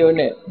ထားမျိုး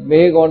နဲ့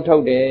မေခွန်းထု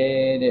တ်တယ်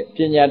တဲ့ပ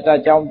ညာတတ်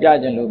ကြောင်းပြ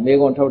ခြင်းလို့မေ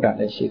ခွန်းထုတ်တာ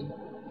လည်းရှိတယ်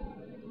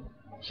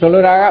ဆို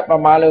လိုတာကပ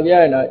မာလိုပြရ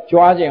င်တော့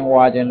ကြွားခြင်း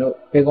ဝါခြင်းလို့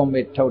မေခွန်း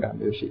မေထုတ်တာ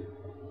မျိုးရှိ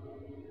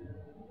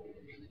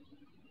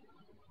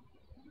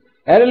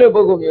အဲ့ဒီလို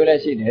ပုဂ္ဂိုလ်မျိုးလ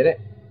ည်းရှိတယ်တဲ့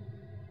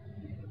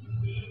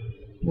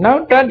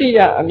Now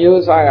Tatiya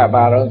Amusaga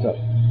Baroso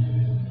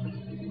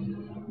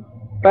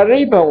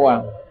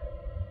Paribawan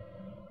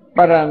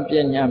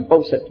Parampian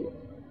Posati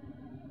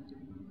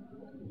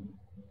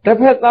The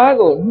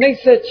Patago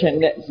next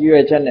section you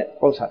a Janet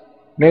Posat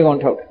Megon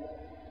told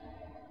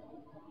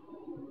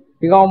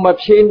Become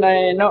machine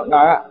not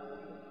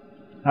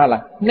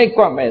Hala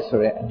Niqua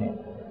Mesure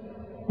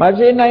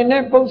Machine I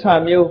never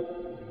posam you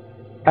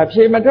a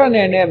Chimatron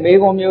and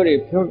Megon Muri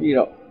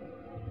Puro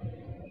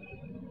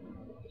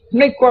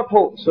Niqua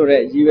Po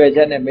Sure you a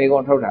Janet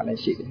Megon told and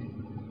she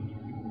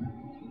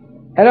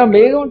And a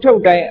Megon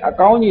told a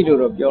county to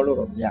the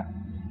Yolo Ya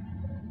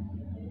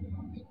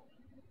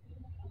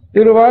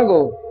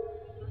Turuago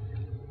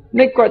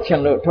Niqua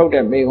Chan told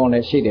them Megon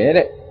and she did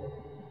it.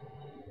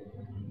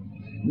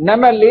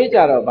 Number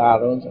later of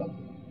Barons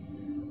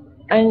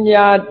and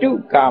ya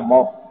do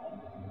camo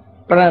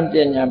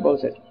Prampian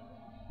Boset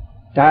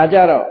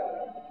Tajaro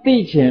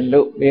teaching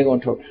look Megon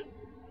told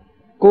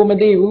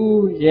Comedy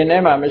woo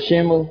Yenema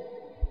Mashimu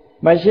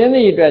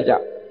Machine Dredger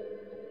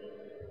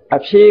a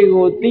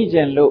Chigo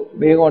teaching look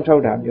Megon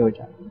told him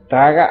Yoja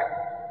Taga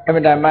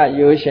Evidama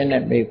Yoshin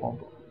and Megon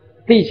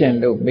teaching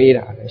look made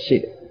out of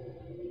shit.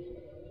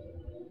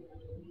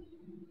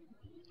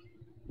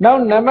 Now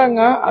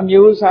Namanga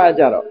amuse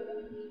Ajaro.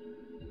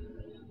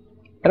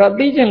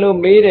 Teaching look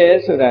made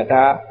it so that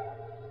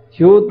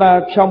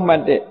Yuta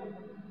Chomate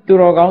to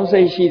Rogan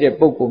say she the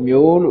book of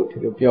Mule to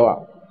the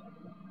pure.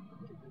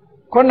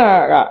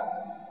 Konaga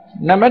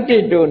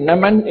Namati do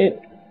Namanit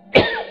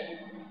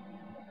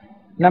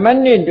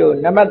Namani do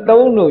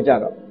Namatonu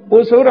Jaro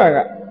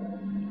Usuraga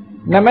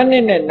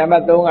Namanin and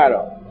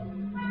Namatongaro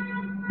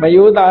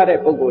Mayuda de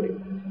Poguri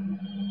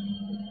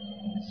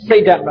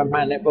Satan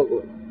Mamane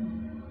Poguri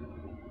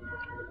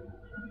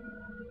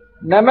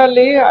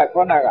Namali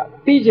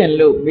Konaga teaching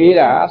look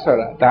Mira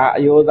Asura Da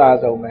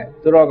Yoda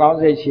Zome to Rogan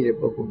say she the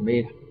book of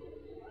Mira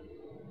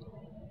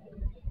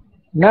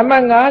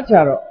Namanga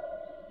Charo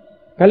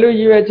Kalu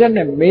you a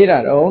gen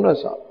Mira own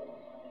so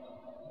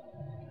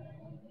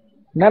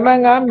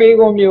Namanga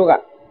Megom Yoga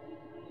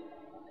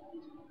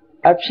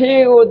a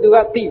Chigo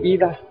Duati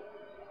Vida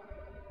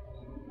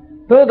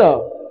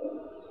Todo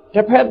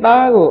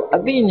Japetago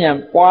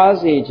Athenian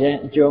Quasi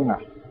Jonga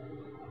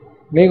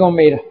Megom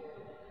Mira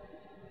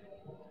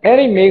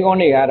Eri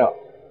Megonigaro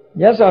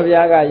Yes of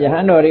Yaga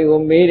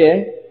Yahanorigo made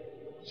it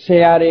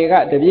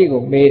Seariga the Vigo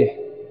made it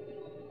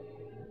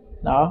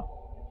No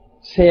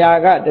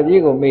Seaga the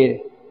Vigo made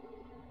it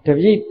The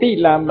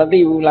Vitila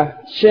Madiula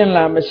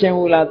Shenla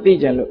Mashenula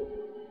Tijalo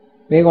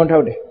Megon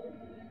told it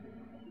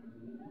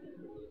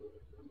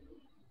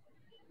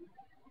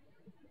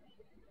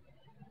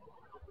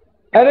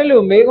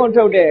Erilu Megon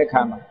told the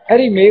Kama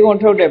Eri Megon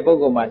told the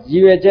Bogoma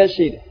you were just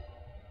shit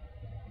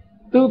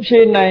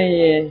Tupshe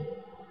Nai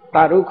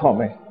Taru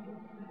Come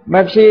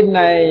Mapsi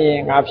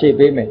Nai Apsi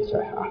Bime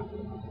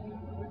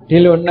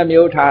Dilun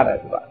Namutara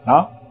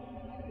no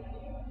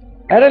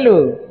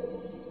Erilu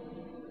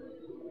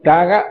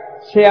Daga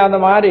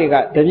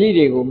Seanamariga, the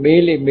video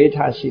merely made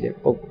her see the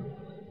book.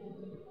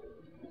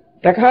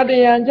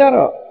 Takati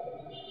Anjaro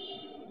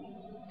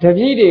the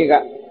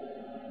video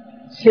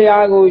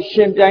Seago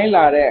Shimpain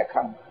de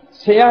come.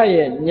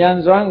 Seayan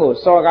Yanzango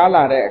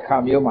Sogala de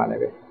come you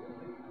manave.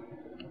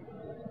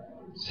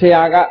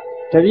 Seaga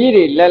the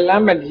video let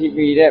Lamberti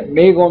be there,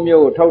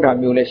 Megomio told her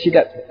mule she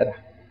that.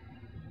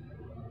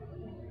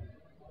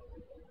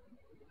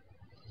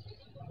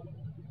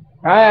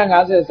 I am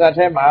as a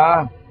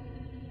Satema.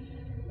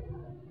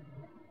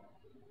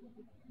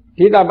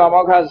 Tita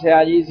Bamoka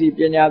say easy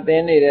Pinya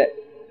then it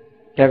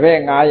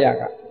Teve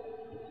Ayaga.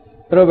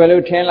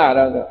 Probably 10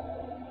 lado.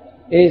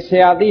 A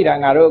Seadira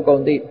Naro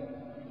Gondi.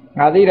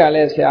 Nadira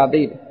les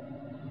Seadid.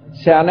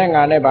 Seanang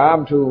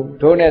Anebam to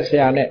Tone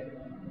Seane.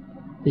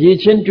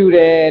 Yichin to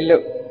the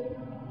look.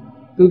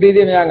 To the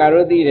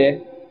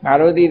Yangarodi,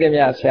 Narodi de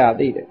Mia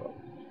Seadid.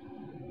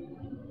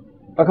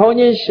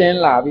 Paconi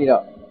Shen La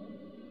Vida.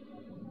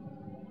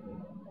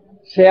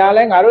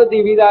 Sealang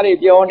Arodi Vidari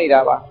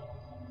Pionidava.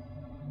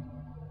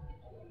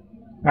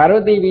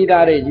 Narodi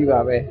Vidari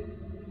Jivabe.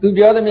 To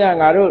the other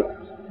Yangaru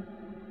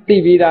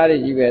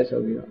Tividari Jives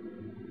of you.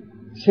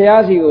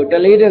 Seazi, the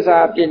latest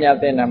are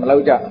Pinyathan and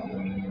Maloja.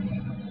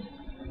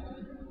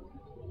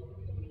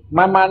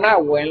 Mamana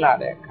Wella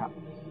de come.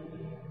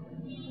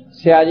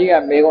 Seaji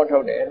and Megon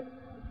told it.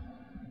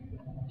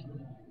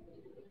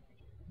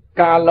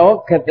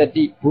 Carlo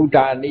Katati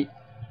Putani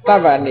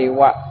Tavani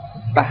what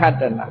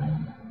Tahatana.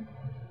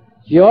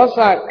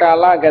 Yosa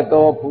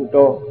Kalagato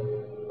Puto.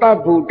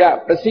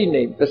 Buddha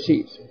Pasine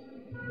perceives.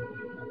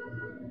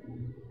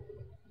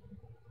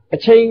 A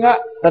chainga,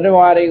 the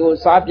Wario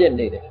Sapian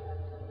needed.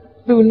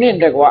 Two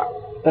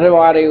Nindagua, the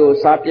Wario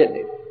Sapian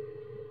needed.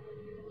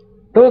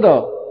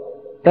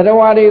 Todo, the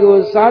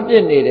Wario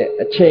Sapian needed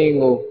a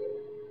chaingo.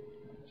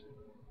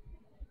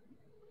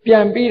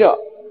 Piambiro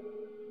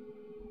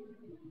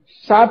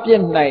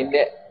Sapian night.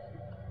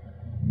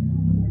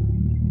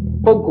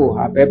 Poco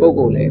have a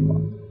bogo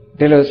label.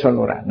 Telo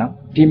Sonora,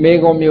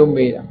 Timego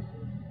Mumida.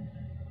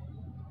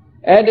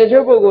 And the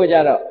Jopo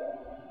Gojaro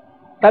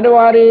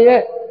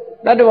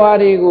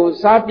Tadwari go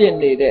sapien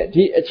needed,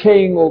 he a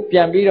chain of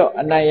Piambiro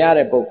and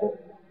Nayare Boko.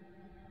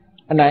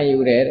 And I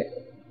you read it.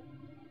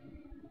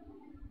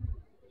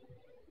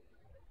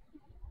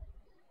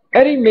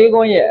 Every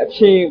Megonia, a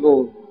chain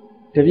go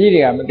to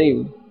Vidia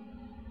Madiu.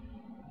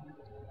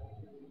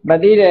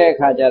 Madide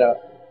Kajaro,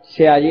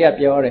 Siagia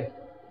Piore.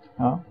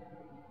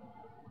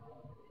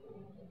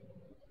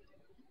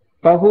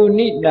 But who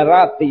need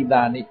Narati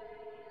Dani?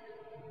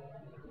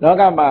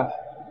 Logama,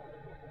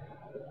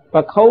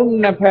 but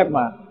Cone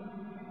Pepma,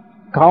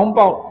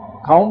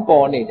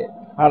 Compo needed.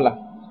 Allah,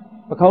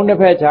 but Cone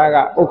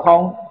Pechaga,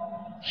 Okong,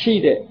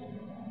 Sheeded.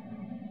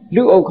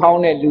 Lu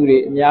Okong and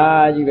Ludi,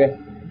 Yajive.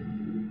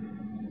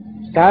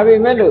 Tabi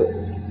Melu,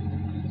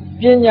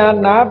 Pinya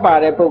Napa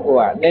de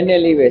Pocoa,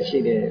 Neneli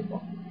Veshide.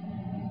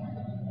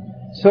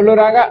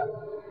 Soloraga,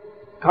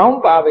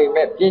 Count Babi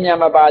met Pinya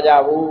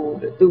Mabaja, who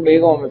to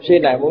make on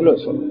China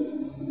Muluso.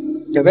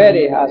 The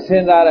very has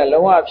sent out a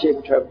low up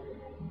ship trip.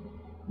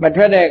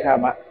 Matrade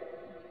Kama.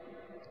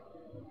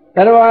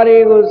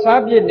 Tadwari was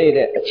subject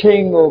needed a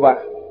chain over.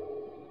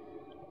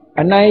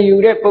 And I you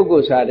read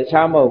Pogosa, the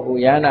charm of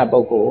Guyana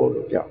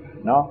Boko,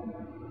 no?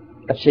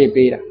 A shape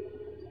beater.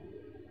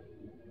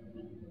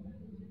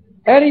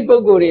 Every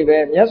Pogo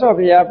river, yes of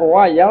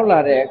Yapoa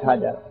Yala de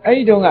Kaja.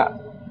 I don't know.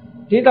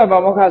 Tita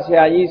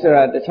Bamokasia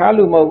Isra, the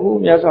Chalu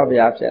Mogu, yes of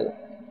Yapsel.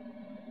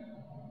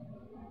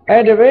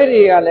 At the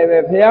very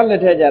level,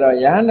 Pialetaja,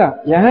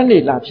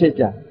 Yahani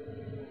Lapsita.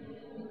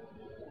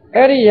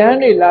 Every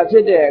Yahani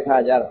Lapsita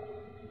Kaja.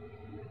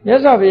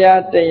 Yes of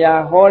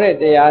Yatia, Hore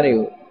de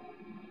Ariu.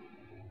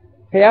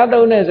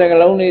 Piadon is a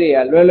lonely,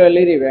 a little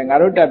lady, and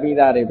Aruta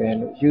Bida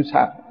Riven,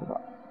 Shusha.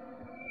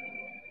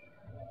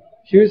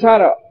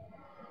 Shusara.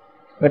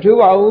 But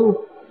two are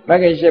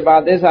back in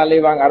Sheba, this are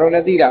living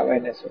Arunadira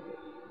Venice.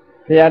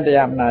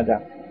 Piadiam Nada.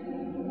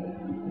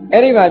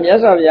 Anyone,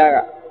 yes of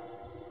Yaga.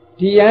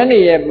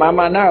 Tiani,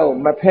 Mamma now,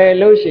 Mape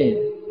Lucian.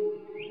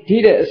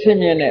 Tida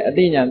Simeon,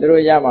 Adina,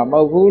 Druyama,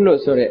 Mogulo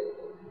Sore.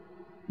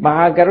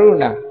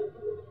 Mahagaruna.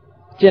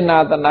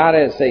 China the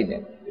Nare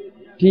Satan.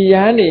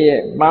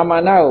 Tiani,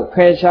 Mamma now,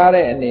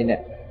 Peshare and in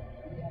it.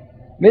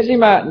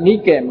 Missima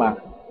Nikema.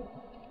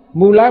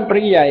 Mula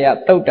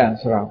Priya Totan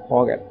Sura,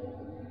 forget.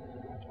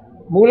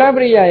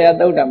 Mulabriya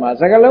Yadodama,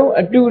 Sagalo,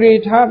 a duty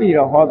tabi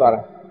or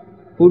hodor.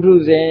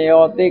 Putuze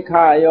or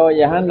Deka or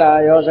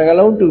Yahanda or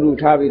Sagalo to do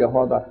tabi or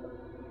hodor.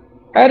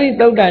 Ari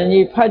Dodan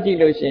ye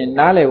Pajilusin,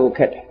 Nale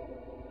Woket.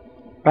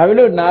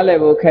 Pablo Nale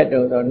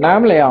Woketo,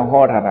 Namle on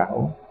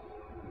Hodara.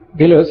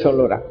 Bilo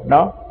Solora,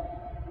 no?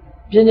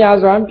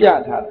 Pinyas one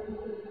Piata.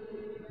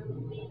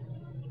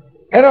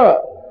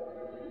 Ero.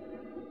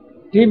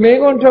 The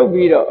Megon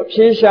Tobido,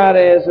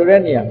 Shishare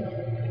Surenia.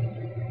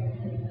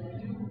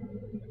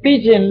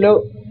 Pigeon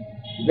look,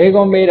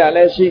 Megon made a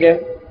less sheet.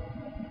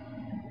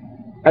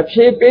 A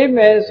shape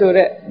made so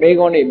that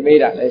Megon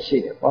made a less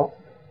sheet.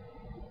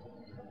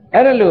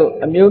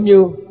 Erelu, a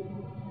mew,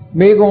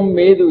 Megon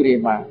made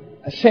Urima,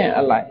 a saint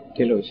alike,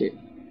 Tiloshi.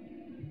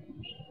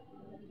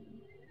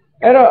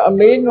 Error a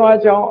maid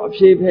watch of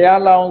sheep hair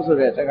long so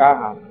that a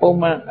gaha,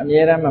 Oman, and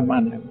Yeram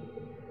man.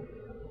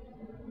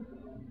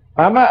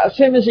 Mama, a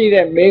similar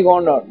that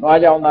Megon or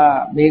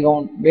Najana,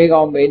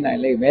 Megon made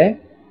and live.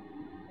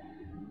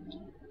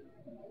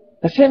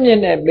 A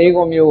simian at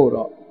Megon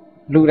Muro,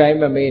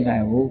 Ludaima made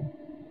and woo.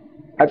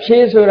 A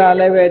chase or I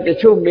live at the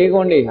two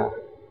Megoniha,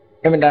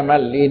 even I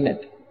might lean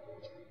it.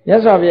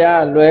 Yes, of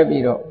ya,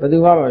 Luebiro, but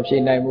do have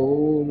seen I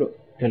move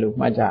to look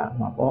my jar,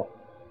 my boy.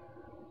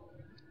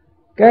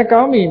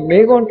 Kakami,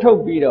 Megon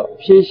Tobido,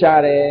 she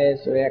share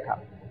Sureka.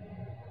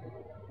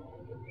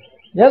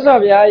 Yes,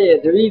 of ya,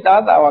 to read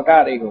out our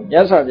carrigo,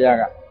 yes, of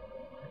Yaga.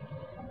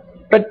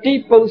 But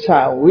people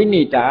say we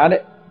need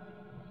that.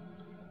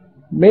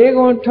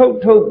 Megon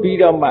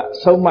Tobido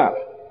so much.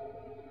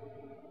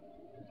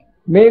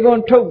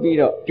 Megon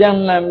Tobido,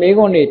 Pianla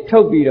Megoni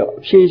Tobido,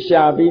 she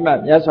shall be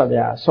my yes of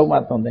ya, so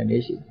much on the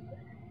nation.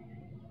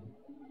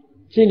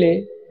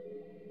 Chile.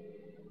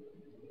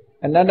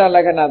 Another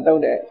like another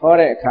day,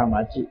 Hore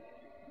Kamachi.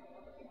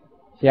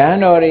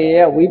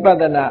 January, we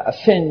badana a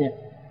senior.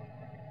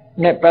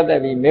 Net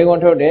padavi,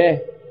 Megon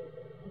Tode.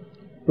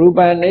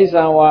 Ruban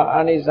Nesawa,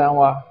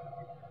 Anisawa.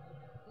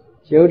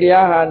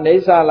 Judiaha,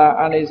 Nesala,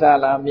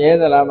 Anisala,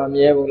 Miedala,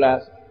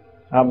 Miebulas,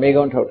 and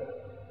Megon Tode.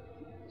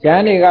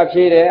 Jani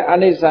Gapshide,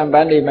 Anisan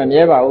Bandi,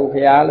 Mamieva,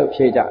 Upialo,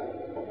 Chida.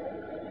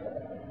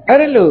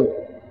 Erelu.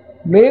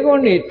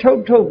 Megoni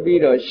Toto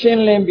Bido,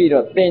 Shinlen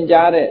Bido,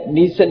 Tenjare,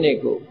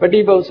 Nisaniku,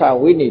 Patibosa,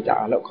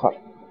 Winita, Lokot.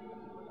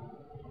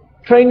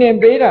 Training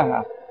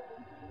Beta,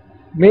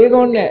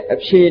 Megone,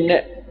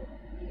 Abshine,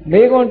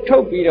 Megon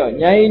Topido,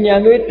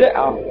 Yain with the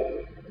arm.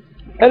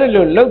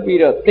 Erelu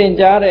Lobido,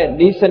 Tenjare,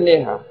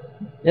 Nisaneha.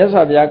 Yes,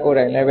 of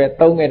Yako and never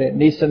told me that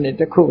Nisan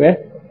the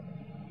Kube.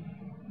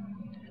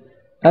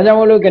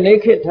 Najamolo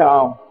Ganeke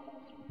town,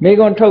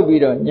 Megon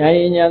Tobido,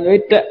 Yain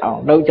with the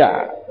arm, no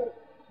jar.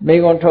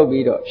 Megon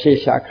Tobido, she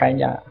shall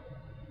kanya.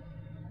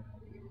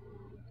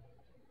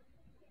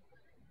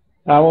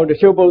 I want to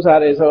show both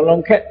are a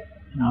long cat.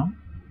 No?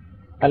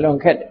 A long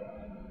cat.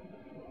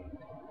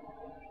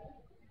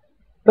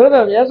 သို့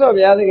သောမြတ်စွာ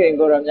ဘုရားသခင်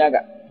ကိုရောမြတ်က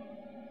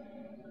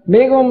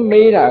မိဂုံး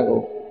မေးတာ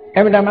ကိုအ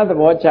မှန်တမ်းသ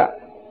ဘောကျ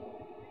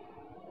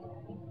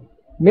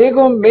မိ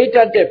ဂုံးမေးတ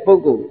တ်တဲ့ပု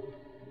ဂ္ဂိုလ်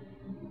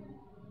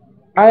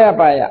အာရ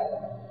ပါယ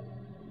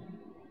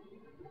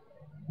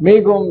မိ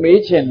ဂုံး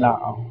မေးချင်လာ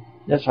အောင်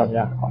မြတ်စွာဘု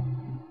ရားဟော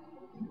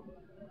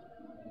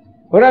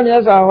ဘုရားမြ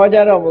တ်စွာဟော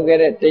ကြားတော်မူခဲ့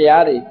တဲ့တ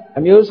ရားတွေအ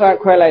မျိုးအစား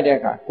ခွဲလိုက်တဲ့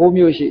အခါ၉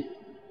မျိုးရှိ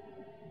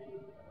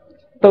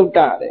သုတ်တ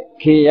တဲ့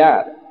ခေယ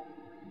တဲ့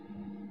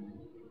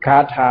ဂါ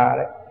ထာ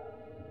တဲ့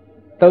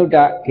သုတ်တ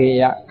ခေ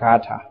ယဂါ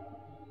ထာ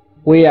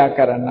ဝေယက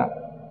ရဏ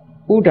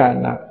ဥဒါ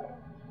န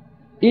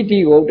ဣတိ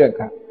ဝုဒ္ဒက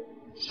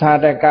သာ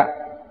ဒက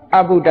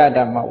အဘုဒ္ဓဓ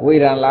မ္မဝေ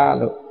ရံလာ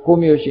လို့၉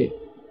မျိုးရှိ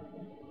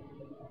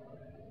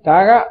ဒါ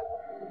က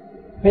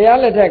ဘုရား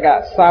လက်ထက်က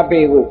စာပေ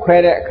ကိုခွဲ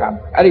တဲ့အခါ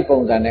အဲ့ဒီပုံ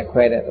စံနဲ့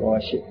ခွဲတဲ့သဘော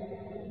ရှိ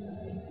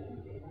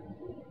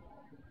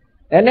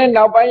တယ်နဲ့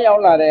နောက်ပိုင်းရော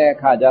က်လာတဲ့အ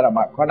ခါကျတော့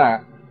မှခုန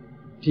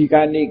ဒီက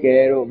နိကေ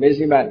တို့မေ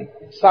ဇိမနိ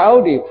စာအု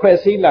ပ်တွေဖွဲ့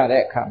စည်းလာ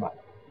တဲ့အခါမှာ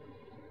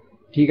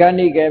ဒီက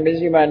နိကေမေ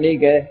ဇိမနိ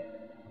ကေ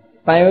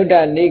ပန်ယုဒ္ဓ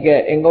နိကေ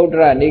အင်္ဂုတ္တ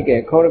ရနိကေ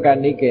ခောရက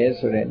နိကေ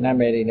ဆိုတဲ့နာ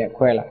မည်တွေနဲ့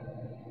ခွဲလာ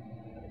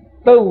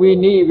သုတ်ဝီ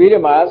နိဝိဓ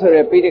မာဆို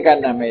တဲ့ပိဋက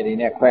နာမည်တွေ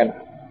နဲ့ခွဲလာ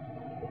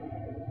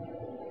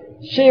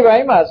ရှေ့ပို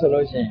င်းမှာဆို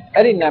လို့ရှိရင်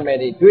အဲ့ဒီနာမည်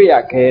တွေတွေ့ရ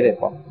ခဲတယ်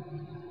ပေါ့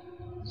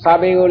စာ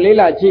ပေကိုလေ့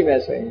လာကြည့်မ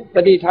ယ်ဆိုရင်တ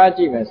တိထား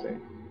ကြည့်မယ်ဆိုရင်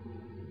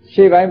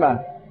ရှေ့ပိုင်းမှာ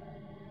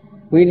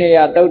ဝိနည်း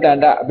သုတ်တန္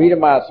တအဘိဓ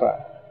မ္မာဆိုတာ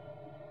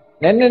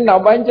နည်းနည်းနော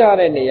က်ပိုင်းကျ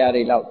တဲ့နေရာ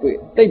တွေလောက်တွေ့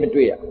တိတ်မ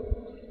တွေ့ရ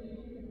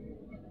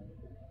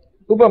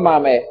ဥပမာ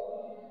မဲ့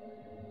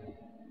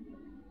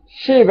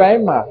ရှေ့ပို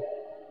င်းမှာ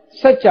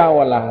စัจ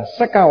java လာစ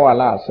က္ကဝါ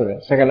လာဆိုတဲ့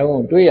စကားလုံး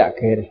ကိုတွေ့ရ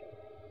ခဲတယ်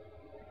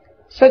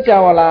စัจ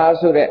java လာ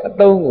ဆိုတဲ့အ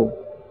သုံးကို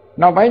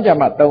နောက်ပိုင်းကျ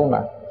မှသုံး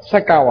လာစ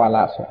က္ကဝါ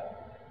လာဆိုတာ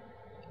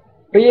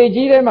ပရိတ်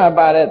ကြီးထဲမှာ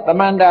ပါတဲ့သ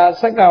မန္တာ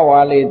စက္ကဝါ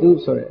လေသူ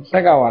ဆိုတဲ့စ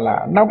က္ကဝါလာ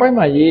နောက်ပိုင်း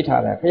မှာရေး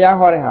ထားတယ်ဘုရား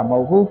ဟောတဲ့ဟာမဟု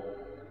တ်ဘူး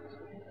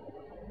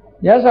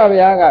မြတ်စွာဘု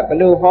ရားကဘယ်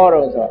လိုဟော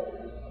တော့ဆို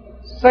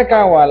စက္က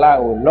ဝါလာ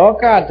ကိုလော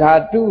ကဓာ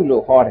တု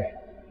လို့ဟောတယ်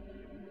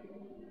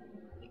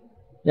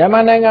မြန်မာ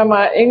နိုင်ငံ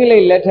မှာအင်္ဂလိ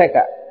ပ်လက်ထက်က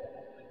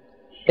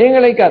အင်္ဂ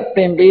လိပ်ကသ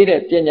င်ပေး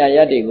တဲ့ပညာရ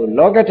ပ်တွေကို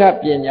လောကဓာတ်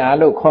ပညာ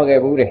လို့ခေါ်ခဲ့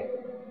ဘူးတယ်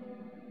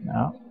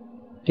နော်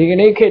ဒီက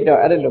နေ့ခေတ်တော့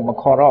အဲ့ဒါလို့မ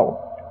ခေါ်တော့ဘူး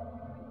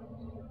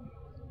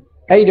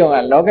အဲ့ဒီတော့က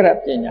လောကဓာတ်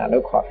ပညာ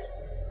လို့ခေါ်တယ်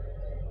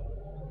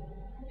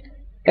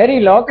အဲ့ဒီ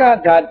လောက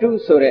ဓာတု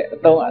ဆိုတဲ့အ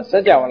သုံးအစั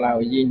จ java လာ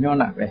ကိုရည်ညွှန်း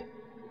တာပဲ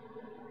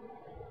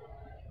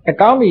အ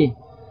ကောင်းပြီ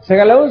စ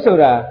ကလုံးဆို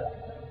တာ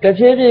တ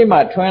ဖြည်းဖြည်းမှ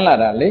ထွန်းလာ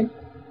တာလေ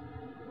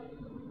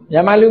မြ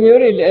န်မာလူမျိုး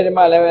တွေဒီ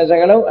မှာလည်းစ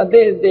ကလုံးအသ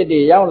စ်တွေ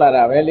ရောက်လာ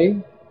တာပဲလေ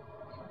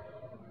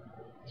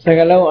စက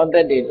လုံးအသ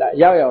က်တွေ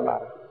ရောက်လာ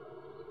တာ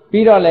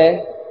ပြီးတော့လဲ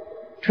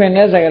ထွင်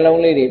တဲ့စက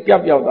လုံးလေးတွေပျော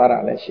က်သွားတာ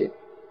လည်းရှိ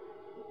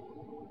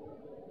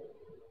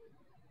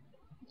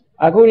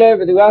အခုလဲဘ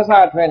ယ်သူကစ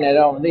ထွင်နေ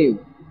တော့မသိဘူး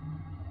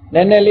န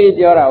ည်းနည်းလေး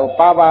ပြောတာ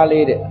ကိုပါ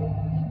လေးတဲ့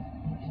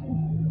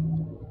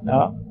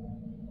နော်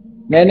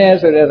နည်းနည်း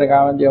ဆိုတဲ့စ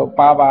ကားမပြော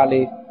ပါ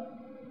လေး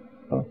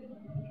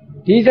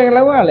ဒီစက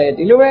လုံးကလည်း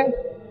ဒီလိုပဲ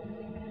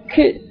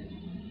ခေ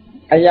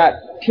အရာ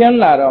ထင်း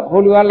လာတော့ဟို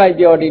လူကလိုက်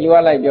ပြောဒီလူက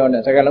လိုက်ပြောနေ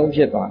စကလုံးဖြ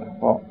စ်သွားတာ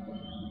ဟော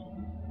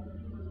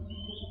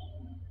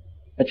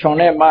အချွန်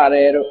နဲ့မ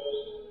ရဲတို့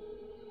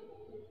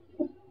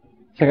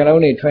စကလုံး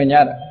တွေထွင်ကြ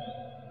တာ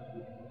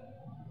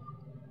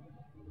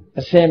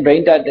အစင်ဘိ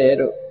န်းတတ်တယ်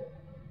တို့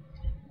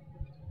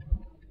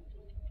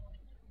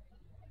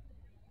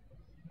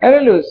အဲ့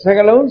လိုစက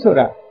လုံးဆို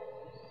တာ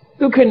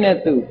ဒုက္ခနဲ့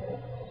သူ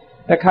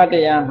တခါတ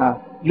ရံဟာ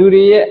လူ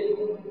တွေရဲ့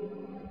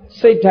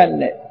စိတ်ဓာတ်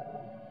နဲ့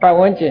ပတ်ဝ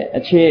န်းကျင်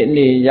အခြေအ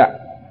နေရ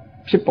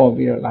ဖြစ်ပေါ်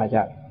ပြီးတော့လာကြတ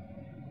ယ်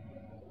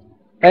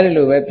အဲ့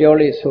လိုပဲပြော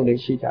လို့ဆိုလို့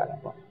ရှိကြတာ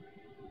ပေါ့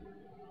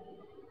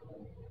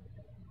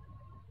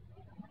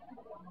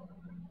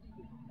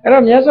အဲ့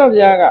တော့မြတ်စွာဘု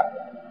ရားက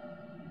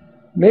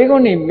မေးခွ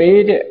န်းနေ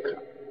မေးတဲ့အခါ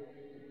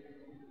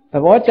သ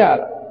ဘောကျတာ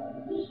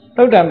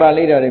သုတ်တံပါ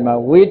ဠိတော်တွေမှာ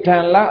ဝေထံ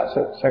လ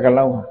ဆိုစကား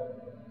လုံးဟာ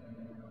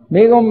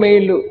မေးခွန်း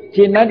မေးလို့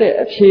ရှင်းတတ်တဲ့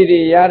အဖြေတွေ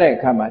ရတဲ့အ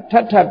ခါမှာထ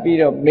ပ်ပြီး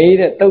တော့မေး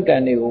တဲ့သုတ်တံ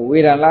တွေကိုဝေ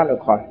ထံလ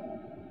လို့ခေါ်တယ်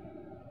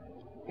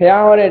ဘု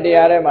ရားဟောတဲ့တ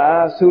ရားထဲမှာ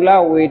သုလ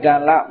ဝေထံ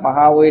လမ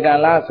ဟာဝေထံ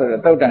လဆိုတဲ့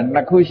သုတ်တံနှ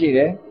စ်ခုရှိတ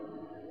ယ်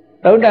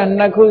သုတ်တံ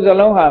နှစ်ခုစ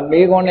လုံးဟာ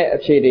မေးခွန်းနဲ့အ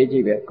ဖြေတွေ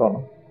ကြီးပဲအကုန်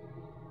လုံး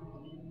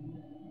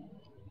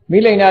မိ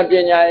လိန်နာပ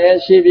ညာရဲ့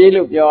ရှေ့ပြေး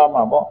လို့ပြောရ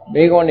မှာပေါ့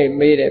မေးခွန်းတွေ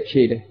မေးတယ်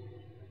ဖြေတယ်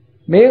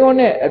မေးခွန်း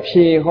နဲ့အ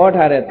ဖြေဟော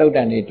ထားတဲ့သုတ်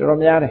တံတွေတော်တော်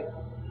များတယ်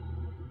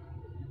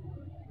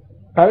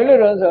ဘာဖြစ်လို့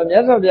လဲဆိုတော့မြ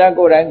တ်စွာဘုရား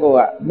ကိုယ်တိုင်က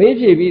မေး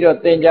ဖြေပြီးတော့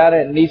သင်ကြား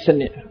တဲ့ဤစ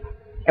နစ်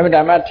အမှန်တ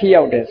မ်းထိ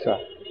ရောက်တယ်ဆိုတာ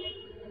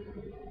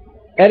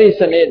အဲ့ဒီ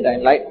စနစ်အတို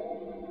င်းလိုက်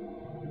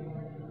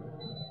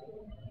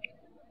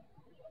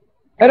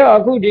အဲ့တော့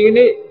အခုဒီက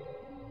နေ့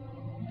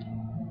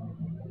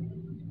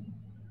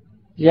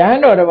ယဟန်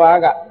တော်တစ်ပါး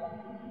က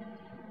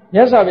မြ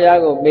တ်စွာဘုရား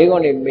ကိုမေးခွ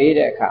န်းတွေမေး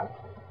တဲ့အခါ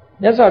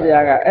မြတ်စွာဘု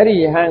ရားကအဲ့ဒီ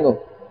ယဟန်ကို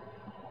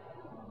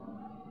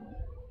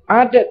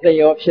အားတက်တ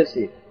ရောဖြစ်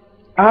စေ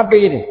အား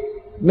ပေးတယ်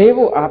မေး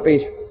ဖို့အားပေး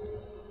တယ်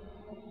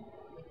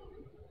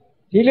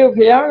ဒီလို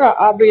ဘုရားက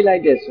အားပေးလို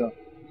က်တဲ့ဆို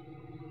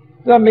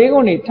သူကမေးခွ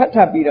န်းတွေထ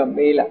ပ်ပြီးတော့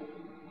မေးလိုက်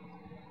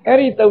အဲ့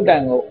ဒီသုတ်တံ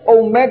ကိုအုံ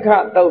မက္ခ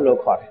သုတ်လို့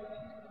ခေါ်တယ်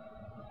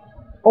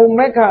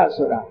Omeka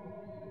Sura.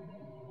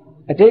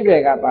 A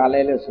David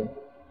Balelison.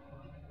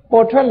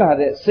 Portrella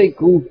de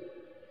Seku.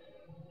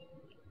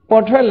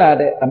 Portrella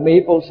de a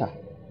maple sa.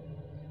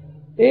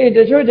 Eh,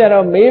 the church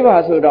of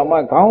Meva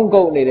Sudama,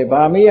 Gongo needed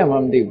Bamia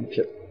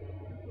Mamdi.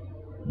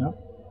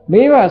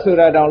 Meva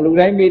Sura down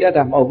Lurai made at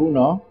a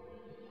Mahuno.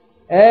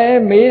 Eh,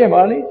 made a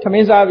money,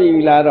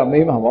 Tamisavi Lada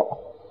Mimamo.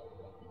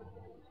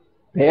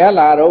 Pea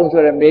also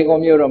a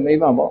Megomio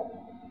Mimamo.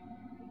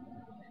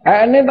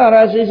 I never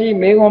Rashi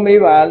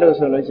Megomeva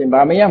solution,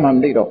 Bamia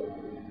Mamdido.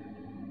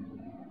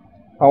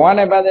 I want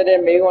about the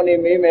Megoni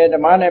Mime, the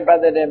man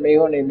about the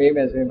Megoni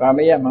Mimes in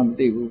Bamia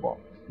Mamdi.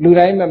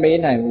 Luraima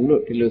main and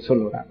look to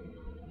Lusolura.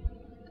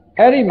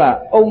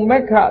 Erima,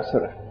 Omeka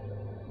Sura.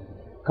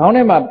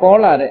 Kaunema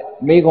Pola de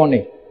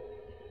Megoni.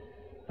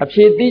 A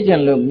cheat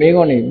teaching look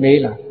Megoni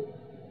Mela.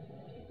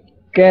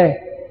 Ke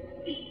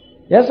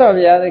yes, of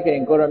the other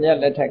king, Goromia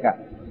Leteka.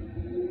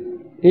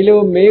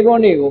 Tilu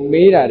Megoni who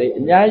made at it,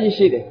 Yaji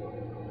City.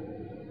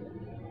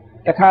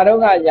 The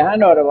Karonga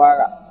Yahano the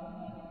Waga.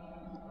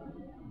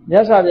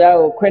 Yes, of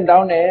Yao, Quint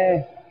down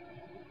there.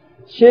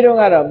 She don't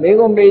have a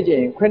Megon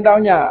Beijing, Quint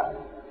down ya.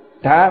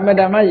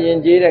 Madama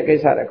Yin Jada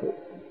Kesaraku.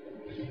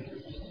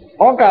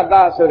 Oka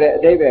da so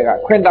that David,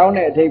 Quint down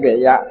there, David,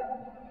 ya.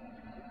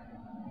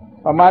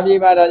 Amabi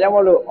Mada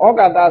Yamolo,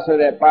 Oka da so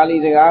that Pali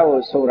the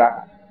Gao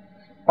Sura.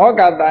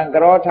 Oka dan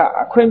Grota,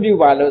 a Quimbu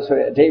Balo so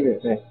that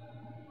David.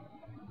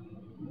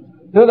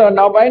 Do the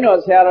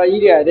Nobino Sarah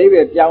Idia,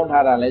 David Young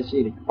Hara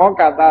Lesi.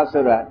 Oka da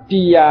Sura,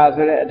 Tia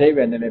so that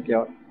David in the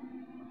Pio.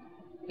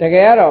 The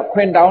Garo,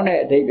 Quint down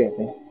there, David.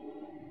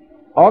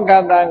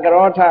 Oka dan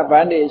Grota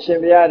Bandi,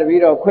 Shivia, the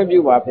Vido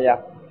Quimbu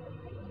Bapia.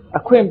 A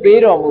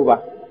Quimbedo mover.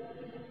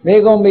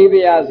 Mego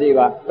maybe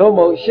Aziva,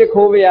 Tomo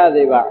Shikovia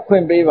Ziva,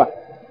 Quimbeva.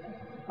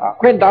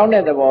 Quint down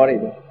at the body.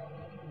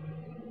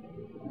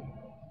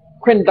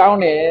 Quint down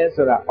there,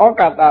 Sura,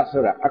 Oka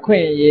Sura, a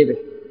queen ye,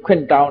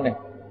 Quint down there.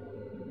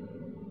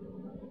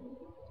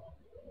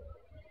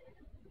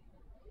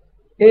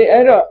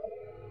 Eh,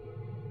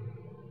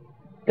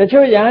 the two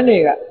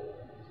Yaniga,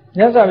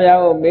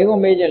 Nasavia, Mego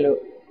Major look.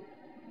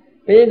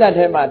 Pay that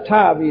him a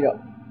tar video.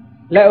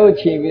 Leo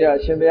Chi video,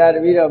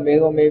 Shimia video,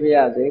 Mego maybe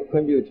as a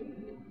Quimbu.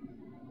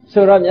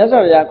 So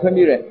Yasavia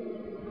Quimbu.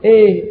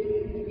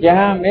 Eh,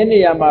 Yaha,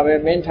 many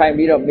Yamabe, meantime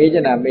video,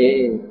 Major and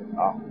me.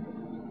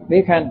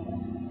 We can.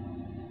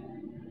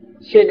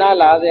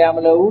 Shinala, the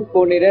Amalo,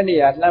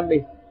 Ponirenia,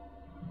 Lambi.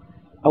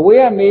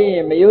 Away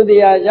me,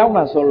 Mayudia,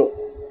 Yama Solo.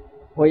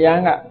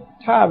 Oyanga,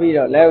 tar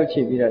video, Leo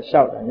Chi video,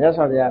 shout.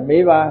 Yasavia,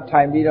 Meva,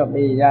 time video,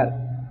 me yard.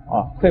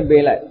 Oh,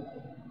 Quimbe.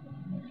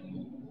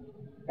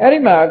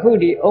 Erima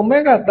Kudi,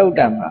 Omega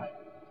Totama.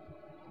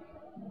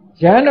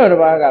 Jano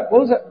Vaga,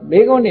 both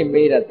Megoni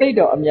made a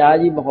tato of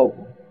Yaji Moho.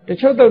 The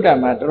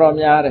Chototama,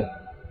 Romiare.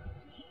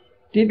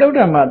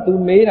 Titotama, two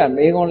made and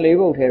Megon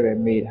label have a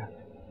made.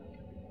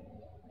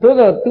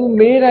 Toto, two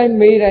made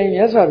and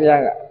yes of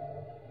Yaga.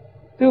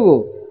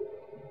 Two.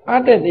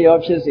 After the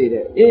option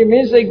said, it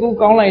means a good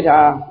call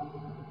later.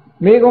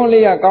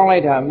 Megonly a call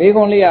later,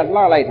 Megonly a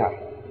law later.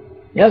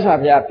 Yes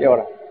of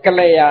Yapura,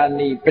 Kalea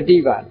ni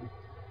Petivan.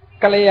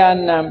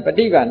 Kalayan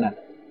Padivana.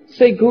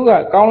 Say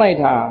Kuga, call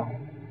later.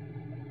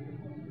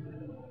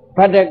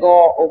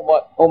 Patago,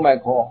 oh my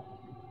god.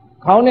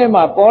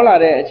 Kaunema Pola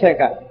de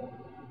Checker.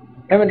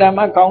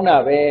 Evidama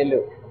Kauna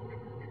Velu.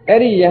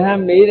 Eddie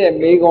Yaham made a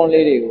Megon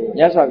lady,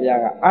 yes of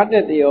Yaga.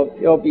 After the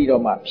your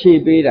Bidoma, she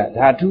beta,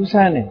 her two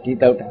sons,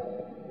 Titota.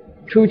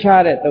 Two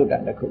child at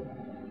Tota the cook.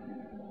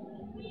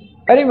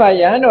 Eddie my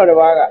Yan or the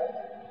Vaga.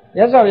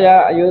 Yes of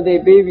Ya, you the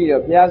baby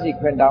of Yasi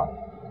went down.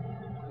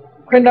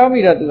 Quint down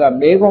me to the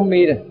Megon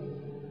made.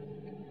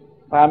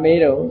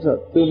 Pamedo,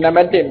 so to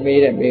Namate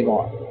made a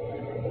Megon.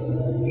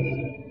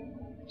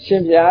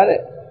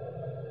 Shimpiade.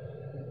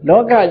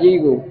 Loka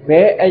Yigu, Be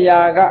a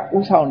Yaga,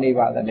 Usau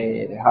Neva the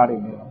lady, Hardy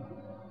Mill.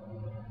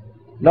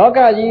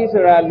 Loka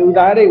Yisura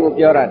Ludari with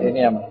your at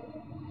him.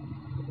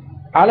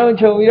 Alon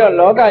Chovida,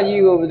 Loka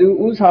Yigu do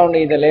Usau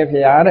need the left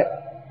yard.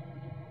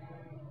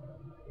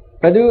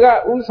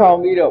 Paduga Usau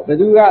Mido,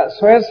 Paduga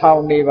swears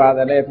how Neva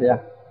the left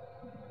yard.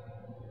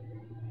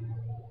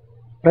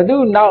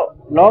 Padu now,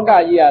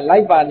 Loga Yia,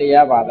 like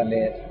Bandia by the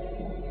left.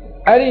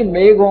 Eddie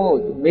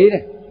Megon made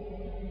it.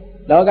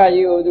 Loga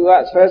you do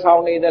a swear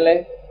how need the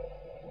left.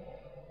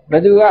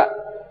 Paduga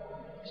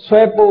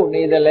swepo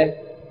need the left.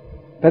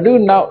 Padu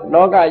now,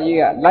 Loga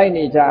Yia, like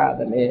Nija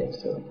the left.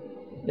 So,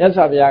 yes,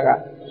 of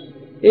Yaga.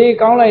 He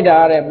count like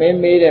that and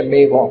made a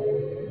Megon.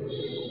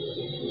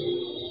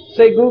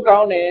 Say good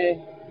count eh.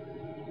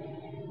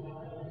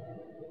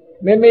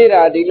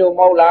 Memira Dilo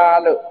Mola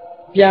look.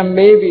 Pian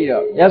maybe,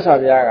 yes,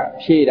 of Yaga,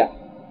 Shida.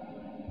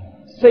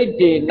 Say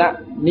did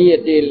not near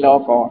the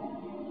law for.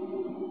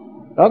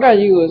 Loga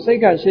you say,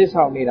 can say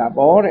how need a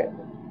board.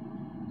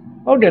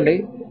 Oh,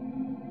 really?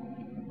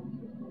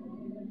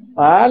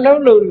 I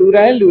love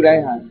Ludai.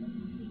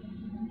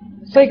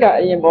 Say,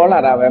 in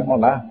Bola,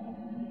 Mola.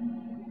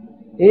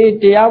 Eh,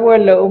 Diawa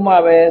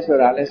Loma, so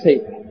let's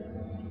say.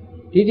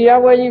 Did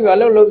Diawa you a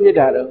little bit?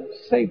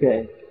 Say,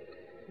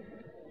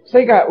 စိ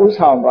တ်ကဥ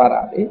ဆောင်သွား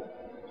တာလေ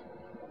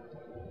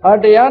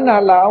တရားနာ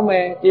လာအောင်မ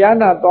ယ်တရား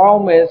နာသွားအော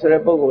င်မယ်ဆို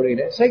တဲ့ပုံကိုယ်တွေ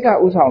လည်းစိတ်က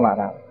ဥဆောင်လာ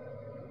တာ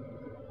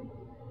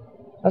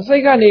စိ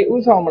တ်ကနေဥ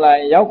ဆောင်မလာရ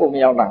င်ရောက်ကိုမ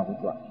ရောက်လာဘူး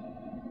သူက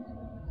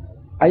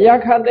အရာ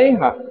ခတ်သိမ်း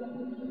ဟာ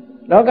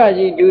လောက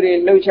ကြီးလူတွေ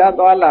လှုပ်ရှား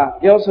သွားလာ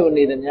ပြောဆို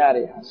နေတဲ့ည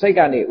တွေဟာစိတ်က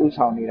နေဥ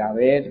ဆောင်နေတာ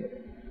ပဲ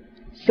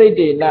စိတ်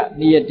တေန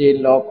နိယတေ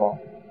လောကော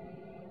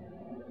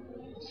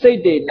စိတ်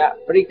တေန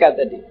ပရိကတ္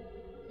တိ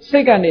စိ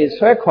တ်ကနေ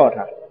ဆွဲခေါ်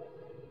တာ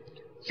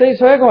စိတ်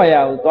ဆွဲခေါ်ရ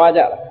အောင်သွား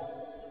ကြတာ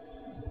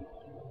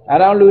အဲ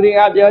တော့လူတွေက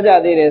ပြောကြ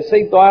သေးတယ်စိ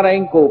တ်သွားတို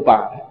င်းကိုပါ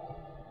တယ်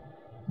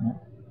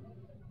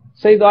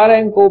စိတ်သွားတို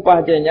င်းကိုပါ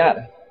ကြညတယ်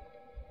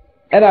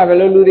အဲ့ဒါဘယ်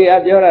လိုလူတွေက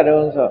ပြောတာ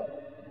တုံးဆို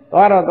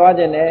သွားတော့သွား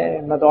ကြတယ်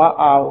မသွား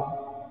အောင်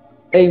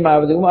အိမ်မှာ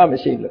ဘယ်သူမှမ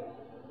ရှိလို့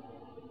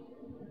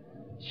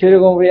ရွှေ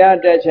ကုံဘုရား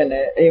တက်ချင်တ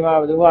ယ်အိမ်မှာ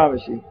ဘယ်သူမှမ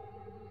ရှိ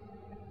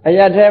အ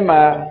ရာထဲမှာ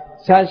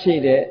ဆက်ရှိ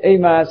တယ်အိ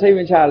မ်မှာစိတ်မ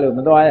ချလို့မ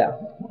သွားရအောင်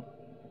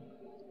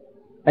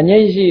အငြိ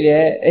မ့်ရှိတ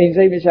ယ်အိမ်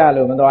စိတ်မချ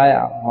လို့မသွားရ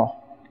အောင်ဟော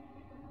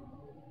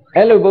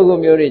အဲ့လိုပုဂ္ဂို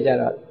လ်မျိုးတွေကြ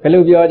တော့ဘယ်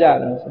လိုပြောကြ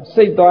လဲ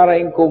စိတ်သွားတို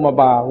င်းကိုမ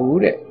ပါဘူး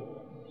တဲ့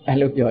အဲ့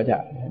လိုပြောကြတ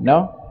ယ်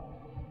နော်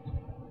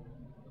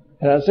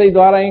အဲ့တော့စိတ်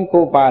သွားတိုင်း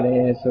ကိုပါတယ်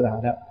ဆိုတာ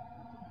တော့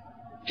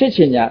ဖြစ်ချ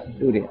င်ကြ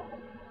လူတွေ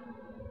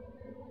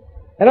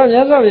အဲ့တော့မြ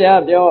တ်စွာဘု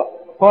ရားပြော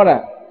ဟောတာ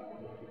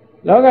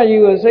လောက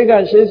ကြီးကိုစိတ်က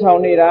ရှေးဆောင်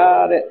နေတာ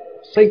တဲ့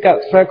စိတ်က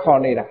ဆွဲခေါ်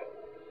နေတာ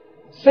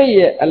စိတ်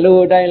ရဲ့အလို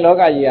အတိုင်းလော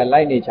ကကြီးက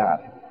လိုက်နေကြတယ်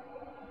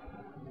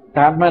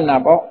ဒါမှန်တာ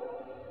ပေါ့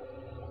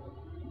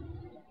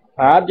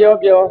ဘာ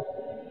ပြော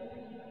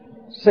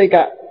စိတ်က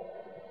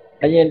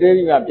အရင်တွေး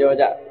ပြီးမှပြော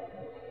ကြ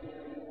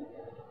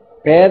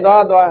ဘယ်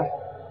သွား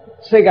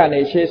စိတ်ကနေ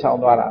ရှေ့ဆောင်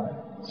သွားတာ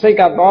စိတ်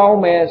ကသွားအော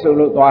င်မယ်ဆို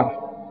လို့သွားတာ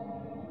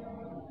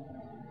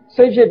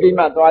စိတ်ဖြစ်ပြီး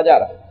မှသွားကြတာ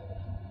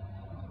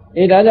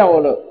ဒါကြောင့်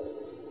မို့လို့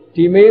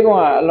ဒီမေးခွန်း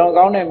ကအလွန်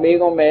ကောင်းတဲ့မေး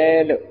ခွန်းပဲ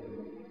လို့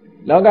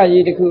လောက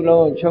ကြီးတစ်ခု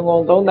လုံးခြုံငုံ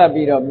သုံးသပ်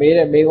ပြီးတော့မေး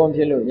တဲ့မေးခွန်းဖြ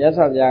စ်လို့မြတ်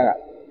စွာဘုရားက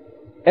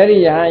အဲ့ဒီ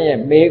ယဟန်ရဲ့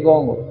မေးခွ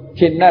န်းကို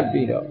ဖြေနှက်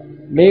ပြီးတော့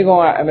မေးခွ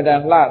န်းကအမတန်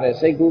လှတဲ့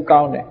စိတ်ကူး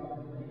ကောင်းတယ်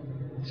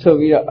ဆို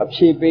ပြီးတော့အ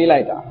ဖြေပေးလို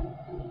က်တာ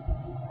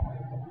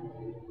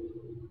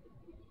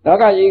လော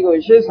ကကြီးကို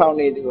ရှေ့ဆောင်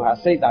နေသူဟာ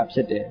စိတ်သာဖြ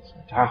စ်တယ်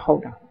ဒါဟု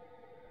တ်တာ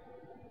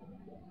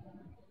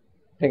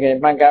တကယ်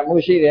မှန်ကန်မှု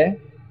ရှိတယ်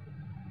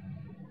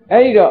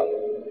အဲ့ဒီတော့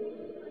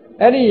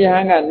အဲ့ဒီယဟ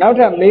န်ကနောက်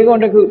ထပ်မေးခွ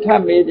န်းတစ်ခုထ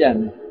ပ်မေးပြန်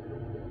တယ်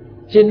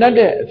ရှင်းတတ်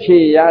တဲ့အဖြေ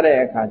ရတဲ့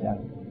အခါကျ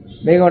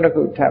မေးခွန်းတစ်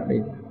ခုထပ်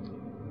မေး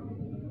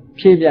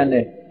ဖြေပြန်တ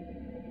ယ်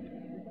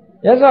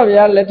ရသော်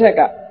ဗျာလက်ထက်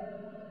က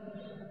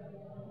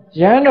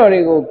ရဟန်းတော်တွေ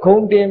ကိုဂုံ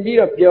တင်ပြီး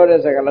တော့ပြောတဲ့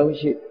စကားလုံး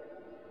ရှိ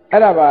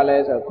အဲ့ဒါပါလဲ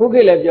ဆိုခုခေ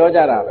တ်လည်းပြောကြ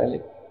တာပဲလေ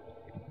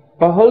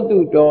ဘဟုတု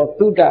တော်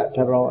သုတ္တတ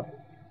ရော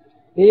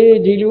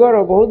ဒီလူက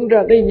တော့ဘဟုတုတ္တ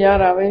သိများ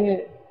တာပဲ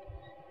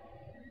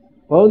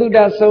ဘဟုတုတ္တ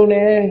စုံတ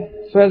ယ်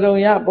ဆွဲစုံ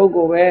ရပုဂ္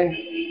ဂိုလ်ပဲ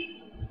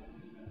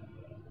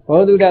ဘဟု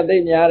တုတ္တသိ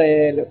များတယ်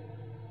လို့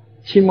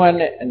ချီးမွမ်း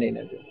တဲ့အနေ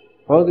နဲ့ဘ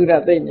ဟုတုတ္တ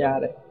သိများ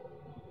တယ်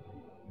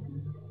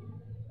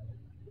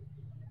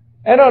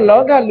အဲ့တော့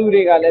လောကလူ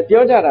တွေကလည်း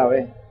ပြောကြတာပဲ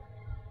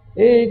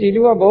ဒီ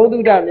လူကဘဟုတု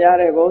တ္တများ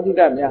တယ်ဘဟုတုတ္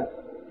တများ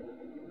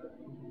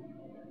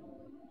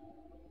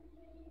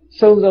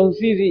စုံစ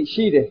ည်း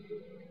ရှိတယ်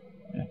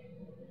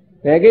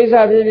ဘယ်ကိစ္စ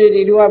ဖြစ်ဖြစ်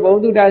ဒီလူကဘဟု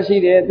တုတ္တရှိ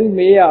တယ်သူ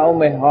မေးရအောင်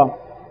မယ်ဟော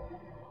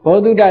ဘဟု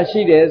တုတ္တ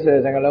ရှိတယ်ဆို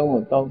တဲ့စကားလုံး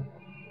ကိုသုံး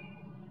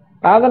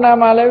သာသနာ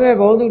မှာလည်းပဲ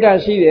ဘဟုတုတ္တ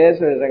ရှိတယ်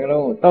ဆိုတဲ့စကား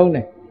လုံးကိုသုံးတ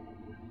ယ်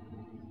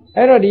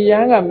အဲ့တော့ဒီယဟ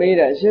န်ကမေး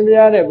တာအရှင်ဘု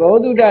ရားတဲ့ဘဟု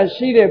တုတ္တ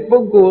ရှိတဲ့ပု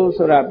ဂ္ဂိုလ်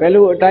ဆိုတာဘယ်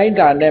လိုအတိုင်းအ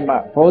တာနဲ့မှဘ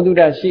ဟုတုတ္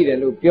တရှိတယ်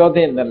လို့ပြောသ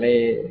င့်တယ်လေ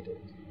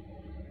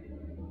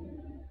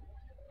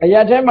အ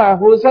ရာထဲမှာ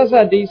ဟိုဆ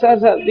က်ဒီဆက်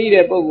သိ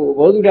တဲ့ပုဂ္ဂိုလ်ဘ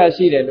ဟုတုတ္တ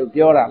ရှိတယ်လို့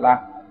ပြောတာလား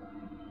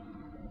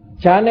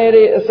ဈာနယ်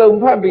တွေအစုံ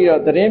ဖတ်ပြီး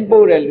တော့သတင်း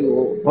ပို့တဲ့လူ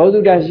ကိုဘဟုတု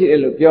တ္တရှိတယ်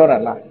လို့ပြောတာ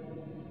လား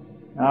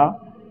နော်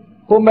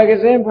ဟိုမဂ္ဂ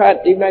ဇင်းဖတ်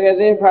ဒီမဂ္ဂ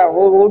ဇင်းဖတ်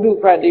ဟိုဝတ္ထု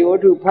ဖတ်ဒီဝ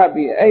တ္ထုဖတ်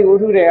ပြီးအဲ့ဝတ္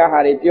ထုတွေကဟာ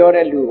တွေပြော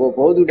တဲ့လူကိုဘ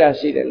ဟုတုတ္တ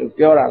ရှိတယ်လို့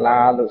ပြောတာ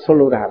လားလို့ဆို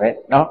လိုတာပဲ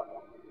နော်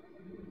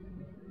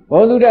ဘဟု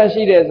တုတ္တ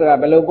ရှိတယ်ဆိုတာ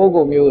ဘယ်လိုပုဂ္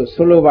ဂိုလ်မျိုး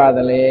ဆိုလိုပါသ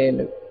လဲ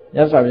လို့မြ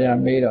တ်စွာဘုရား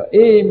မေးတော့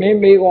မင်း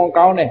မေးကုန်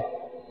ကောင်းတယ်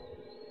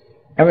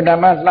အမှန်တ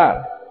မ်းလှ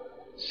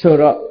ဆို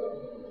တော့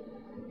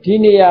ဒီ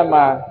နေရာ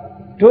မှာ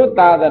ဒု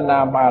သာသနာ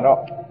မှာ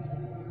တော့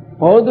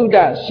ဘောဓုတ္တ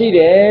ရှိတ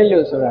ယ်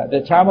လို့ဆိုတာတ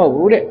ခြားမဟုတ်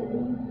ဘူးတဲ့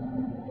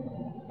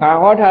ငါ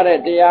ဟောထားတဲ့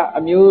တရား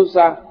အမျိုးအ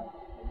စား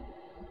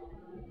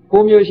၉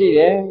မျိုးရှိတ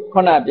ယ်ခု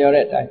နပြော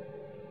တဲ့အတိုင်း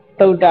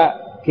သုတ္တ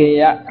ခေ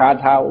ယဂါ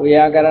ထာဝေယ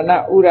ကရဏဥ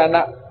ရဏဣ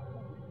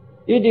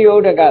တိဥ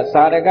ဒက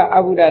ဇာတကအ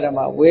ဘုဒ္ဓဓမ္မ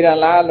ဝေရ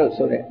လာလို့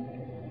ဆိုတဲ့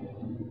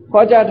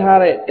ဟောကြားထား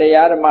တဲ့တ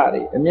ရားဓမ္မ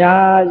တွေအ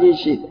များကြီး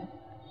ရှိတယ်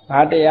ဒါ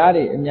တရား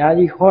တွေအများ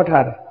ကြီးဟော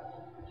ထားတာ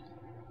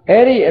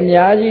အဲ့ဒီအ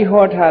များကြီး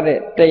ဟောထားတဲ့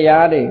တ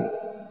ရားတွေ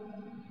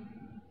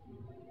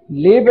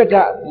လေးပို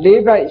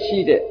က်ရှိ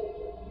တဲ့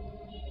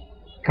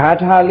ဂါ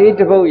ထာလေး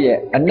တစ်ပုဒ်ရဲ့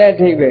အ내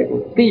ထိပ်ပဲကို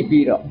သိ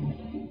ပြီးတော့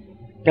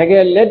တက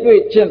ယ်လက်တွေ့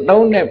ကျင့်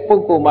သုံးတဲ့ပု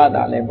ဂ္ဂိုလ်မှ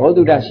သာလဲဘော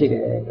ဓုတ္တရှိတ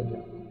ယ်လို့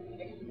ပြော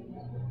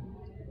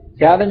။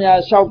ဇာတညာ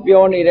လျှောက်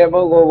ပြောနေတဲ့ပု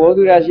ဂ္ဂိုလ်ဘော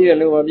ဓုတ္တရှိတယ်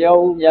လို့မပြော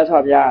ဘူးမြတ်စွာ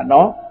ဘုရား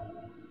နော်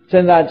စ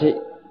ဉ်းစားကြည့်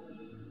။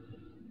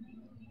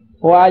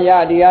ဟောရ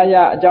ဒီအားရ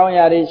အကြောင်းအ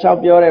ရာတွေလျှောက်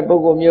ပြောတဲ့ပု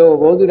ဂ္ဂိုလ်မျိုး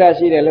ဘောဓုတ္တ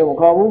ရှိတယ်လို့မ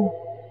ခေါ်ဘူး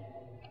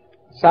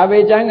စာပေ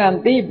ကျမ်းက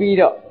သိပြီး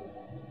တော့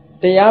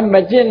တရားမ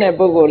ကျင့်တဲ့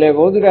ပုဂ္ဂိုလ်လည်း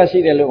ဘုဒ္ဓရှိ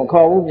တယ်လို့မ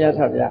ခေါ်ဘူးမြတ်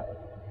စွာဘုရား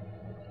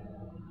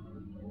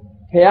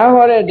ဘုရား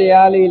ဟောတဲ့တ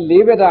ရားလေး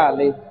လေးပဒ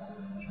လေး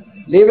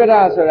လေးပဒ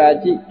ဆိုတာ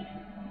ကြည့်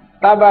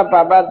တပ္ပပ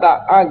ပတ္တ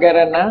အကရဏ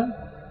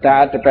ဒါ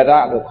တပဒ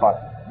လို့ခေါ်တ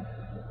ယ်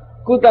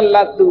ကုသလ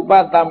တုပ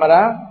တမ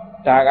ရာ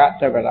ဒါက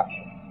တပဒ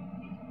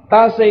သ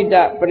စိတ်တ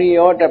ပရိ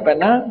ယောတပ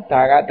န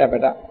ဒါကတပ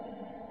ဒ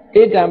ဣ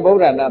တံဗုဒ္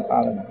ဓနာသာ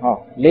လနာဟော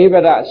လေးပ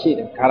ဒရှိတ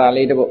ယ်ခါရ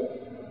လေးတစ်ပုဒ်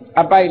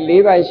အပိုက်၄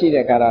ပိုက်ရှိ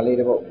တဲ့ခါရလေး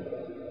တစ်ပုဒ်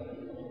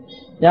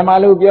မြန်မာ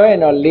လိုပြောရင်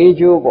တော့၄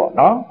ကျိုးပေါ့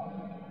နော်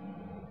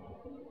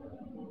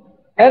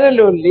အဲ့ဒါ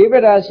လို၄ပ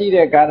ဒရှိ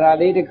တဲ့ခါရ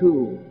လေးတစ်ခု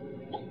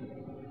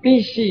သိ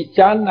ရှိ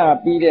ကြားနာ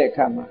ပြီးတဲ့အ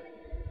ခါမှာ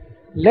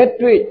လက်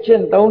တွေ့ကျ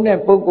င့်သုံးတဲ့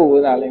ပုဂ္ဂို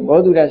လ်ကလည်းဘော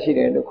ဓုရရှိတ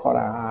ယ်လို့ခေါ်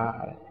တာ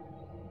တဲ့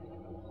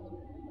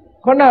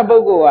ခုနပု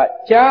ဂ္ဂိုလ်က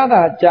ကြား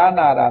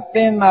နာတာသ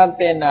င်တာ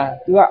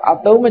သူကအ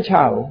သုံးမချ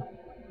ဘူး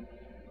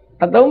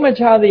အသုံးမ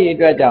ချသည့်အ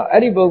တွက်ကြောင့်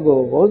အဲ့ဒီပုဂ္ဂို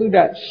လ်ဘောဓုရ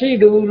ရှိ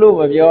သူလို့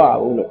မပြောရ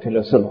ဘူးလို့ဒီ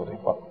လိုဆိုလို့တယ်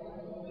ပေါ့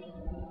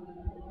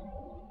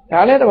ဒါ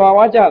လည်းသဘာဝ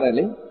ကျတယ်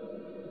လေ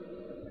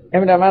အ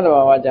မှန်တမ်းသ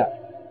ဘာဝကျ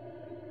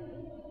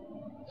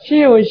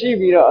ရှိ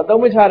ပြီးတော့အ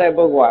သုံးမချတဲ့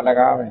ပုဂ္ဂိုလ်ကလည်း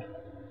ကားပဲ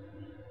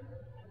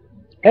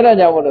အဲ့ဒါ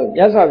ကြောင့်မလို့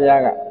မြတ်စွာဘု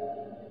ရားက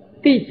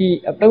တိပြီး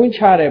အသုံးချ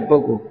တဲ့ပု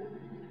ဂ္ဂိုလ်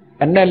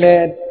အနက်လ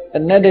ည်း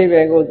အနက်ဒိ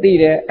ဗေကိုသိ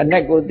တယ်အန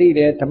က်ကိုသိတ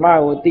ယ်ဓမ္မ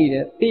ကိုသိတ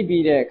ယ်သိ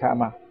ပြီးတဲ့အခါ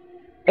မှာ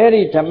အဲ့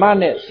ဒီဓမ္မ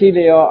နဲ့စီ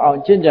လျော်အောင်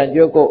ကျင့်ကြံ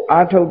ကြိုးကို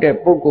အားထုတ်တဲ့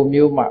ပုဂ္ဂိုလ်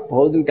မျိုးမှ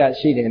ဘောဓုတ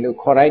ရှိတယ်လို့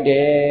ခေါ်လိုက်တ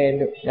ယ်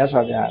လို့မြတ်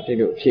စွာဘုရားဒီ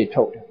လိုဖြေ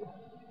ထုတ်တယ်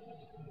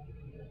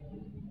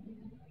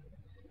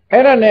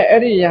အဲ့ဒါနဲ့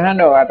အဲ့ဒီယဟန်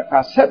တော်ကတခါ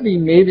ဆက်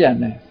ပြီးမေးပြန်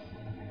တယ်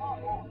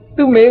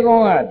သူ့မေးခွ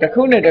န်းကတစ်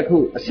ခုနဲ့တစ်ခု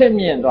အစစ်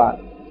မြင့်သွားတ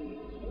ယ်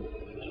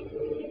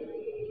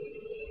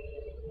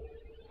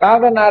သာ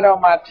သနာတော်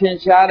မှာထင်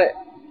ရှားတဲ့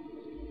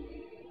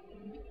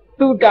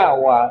သုတ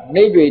ဝါ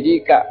နိဗ္ဗေဒိ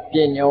ကပ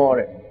ညော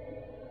တဲ့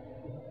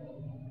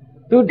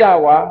သုတ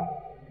ဝါ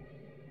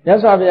မြတ်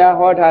စွာဘုရား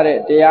ဟောထားတဲ့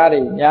တရားတွေ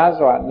များ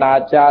စွာနာ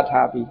ကြား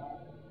ထားပြီး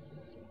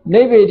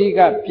နိဗ္ဗေဒိက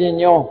ပ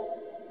ညော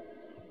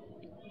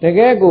တက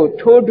ယ်ကို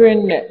ထိုးထွ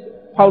င်းတဲ့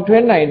ဖောက်ထွ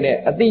င်းနိုင်တဲ့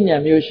အသိဉာ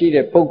ဏ်မျိုးရှိ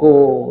တဲ့ပုဂ္ဂို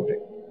လ်တဲ့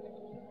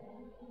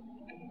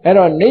အဲ့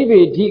တော့နိဗ္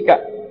ဗေဒိက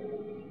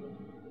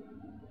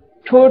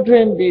ထိုးထွ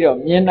င်းပြီးတော့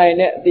မြင်နိုင်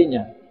တဲ့အသိဉာ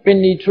ဏ်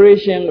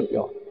penetration လို့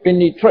ပြော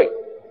penetrate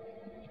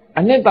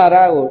အနှစ်သာရ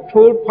ကို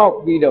ထိုးဖောက်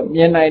ပြီးတော့မြ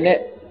င်နိုင်တဲ့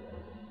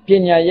ပ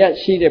ညာရ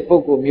ရှိတဲ့ပု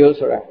ဂ္ဂိုလ်မျိုး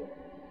ဆိုတာ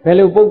ဘယ်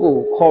လိုပုဂ္ဂို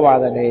လ်ခေါ်ပါ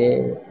သလဲ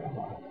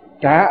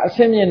ဒါအဆ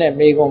င့်မြင့်တဲ့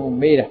မေကုံကို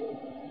မေးတာ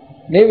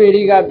နိဗ္ဗေ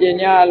ဒိကပ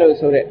ညာလို့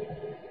ဆိုတဲ့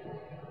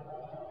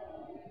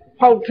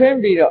ဖောက်ထွင်း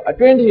ပြီးတော့အ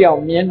တွင်းထီအော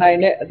င်မြင်နိုင်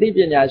တဲ့အသိပ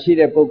ညာရှိ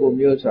တဲ့ပုဂ္ဂိုလ်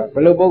မျိုးဆိုတာဘ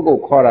ယ်လိုပုဂ္ဂို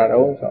လ်ခေါ်တာ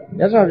တော့ဆို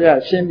မြတ်စွာဘု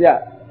ရားရှင်းပြ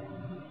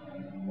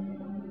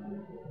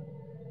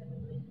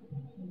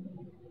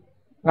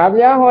ငါဘု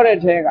ရားဟောတဲ့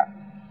ထဲက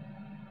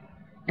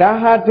ဒါ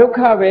ဟာဒုက္ခ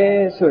ပဲ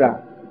ဆိုတာ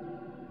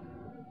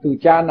သူ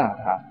ကြားနာ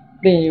တာ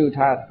သင်ယူ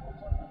ထားတယ်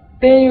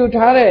သင်ယူ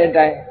ထားတဲ့အ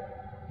တိုင်း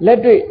လက်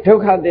တွေ့ဒု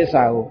က္ခသစ္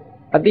စာကို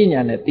အသိဉာ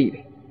ဏ်နဲ့သိတ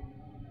ယ်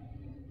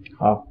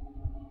ဟော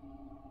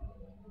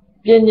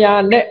ပညာ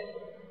နဲ့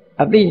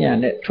အသိဉာဏ်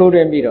နဲ့ထိုးထွ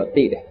င်းပြီးတော့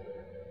သိတယ်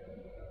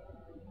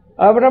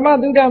ပရမ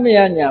သုဒ္ဓမယ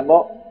ဉာဏ်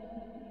ပေါ့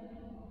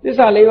သစ္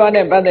စာလေးပါး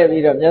နဲ့ပတ်သက်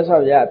ပြီးတော့မြတ်စွာ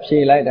ဘုရားဖြေ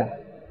လိုက်တာ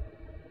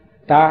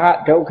ဒါက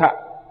ဒုက္ခ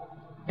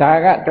ဒါ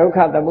ကဒုက္ခ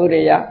သမုဒ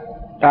ယ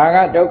ဒါက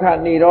ဒုက္ခ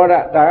និရောဓ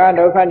ဒါက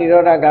ဒုက္ခនិ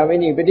ရောဓဂามိ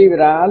နိပฏิပ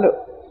ဒါလို့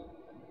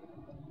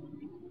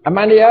အ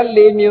မှန်တရား၄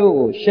မျိုး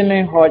ကိုရှင်းလ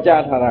င်းဟော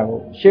ကြားထားတာကို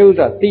ရှင်းဥ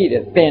စွာသိတ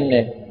ယ်သင်တ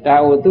ယ်ဒါ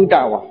ကိုသုတ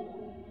ဝါ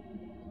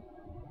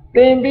သ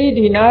င်ပြီး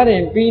ဒီနာရ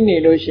င်ပြီးနေ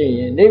လို့ရှိရ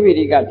င်နိဗ္ဗေ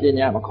ဒိကပ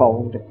ညာမခေါ်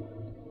ဘူးတဲ့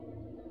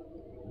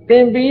သ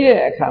င်ပြီး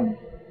တဲ့အခါမှာ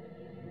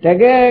တ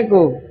ကယ်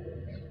ကို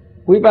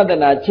ဝိပဿ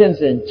နာကျင့်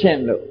စဉ်ကျ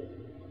င့်လို့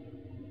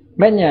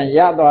မဉဏ်ရ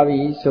သွားပြီ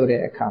ဆို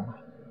တဲ့အခါမှာ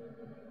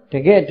တ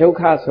ကယ်ဒုက္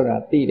ခဆိုတာ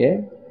သိတယ်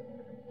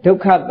ဒု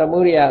က္ခသမု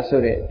ဒယ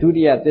ဆိုတဲ့ဒု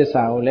တိယသစ္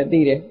စာကိုလည်း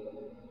သိတယ်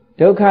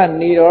ဒုက္ခ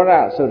និရောဓ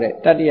ဆိုတဲ့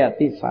တတိယ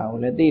သစ္စာကို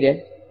လည်းသိတယ်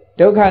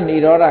ဒုက္ခនិ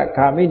ရောဓဂ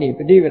ามိနိပ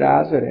ฏิပဒါ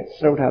ဆိုတဲ့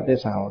သုတ္ထသ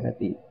စ္စာကိုလည်း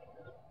သိတယ်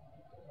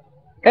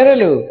အဲ့ဒါ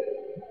လို့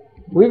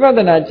ဝိပဿ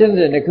နာကျင့်စ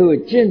ဉ်တစ်ခုကို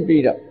ကျင့်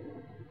ပြီးတော့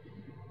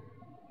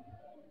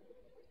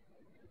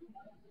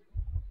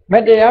မ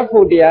တရား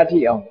ဖို့တရားထိ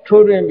အောင်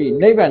ထိုးထွင်းပြီး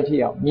နိဗ္ဗာန်ထိ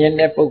အောင်မြင်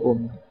တဲ့ပုဂ္ဂိုလ်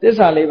မျိုးသစ္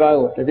စာလေးပါး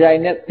ကိုတစ်ပြိုင်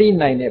နက်သိ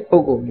နိုင်တဲ့ပု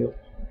ဂ္ဂိုလ်မျိုး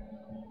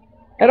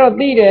အဲ့တော့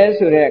သိတယ်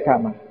ဆိုတဲ့အခါ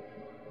မှာ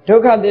ဒု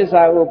က္ခသစ္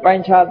စာကိုပို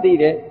င်းခြားသိ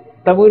တယ်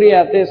သမုဒယ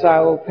သစ္စာ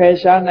ကိုဖယ်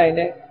ရှားနိုင်တ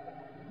ယ်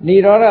និ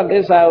ရောဓသ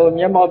စ္စာကို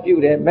မျက်မှောက်ပြု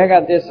တယ်မေဃ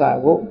သစ္စာ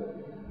ကို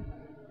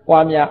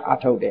ပွားများအ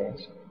ထုတ်တယ်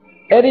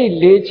အဲ့ဒီ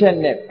၄ချက်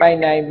နဲ့ပိုင်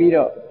နိုင်ပြီး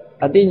တော့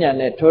အတိညာ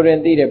နဲ့ထိုးရင်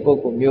သိတဲ့ပုဂ္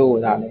ဂိုလ်မျိုးကို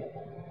သာလေ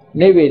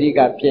နိဗ္ဗေဒိက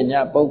ပညာ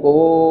ပုဂ္ဂို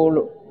လ်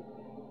လို့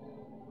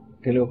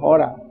ဒီလိုဟော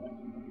တာ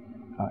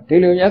ဒီ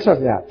လိုမြတ်စွာ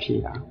ဘုရားဖြေ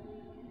တာ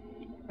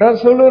ဒါ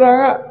ဆိုလိုတာ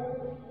က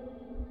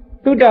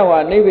သုတ္တဝါ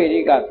နိဗ္ဗေဒိ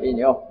ကပ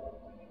ညာ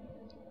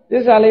သ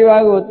စ္စာလေး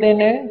ပါးကိုသင်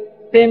တယ်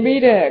သင်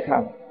ပြီးတဲ့အခါ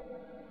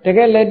တက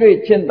ယ်လက်တွေ့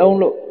ကျင့်သုံး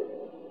လို့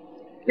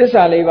သစ္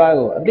စာလေးပါး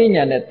ကိုအသိ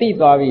ဉာဏ်နဲ့သိ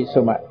သွားပြီ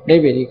ဆိုမှနိ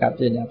ဗ္ဗေဒိကပ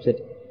ညာဖြစ်တ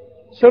ယ်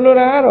ဆိုလို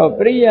တာကတော့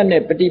ပရိယတ်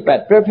နဲ့ပฏิပတ်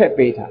တွဲဖက်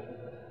ပေးတာ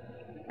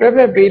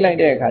Perfect be like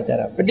that,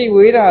 Kajara. But the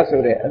way I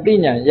saw it,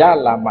 Athenian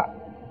Yalama,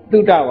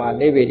 Tutawa,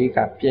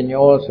 Levitica,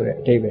 Piano, so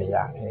David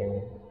Ya.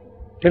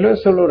 Tell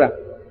us Solura.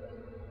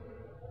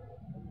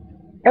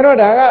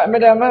 Erodaga,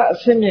 Madama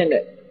Simeon,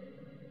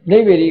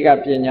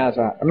 Levitica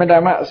Pianasa,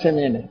 Madama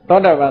Simeon,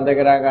 Todavan the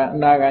Graga,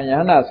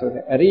 Nagayana, so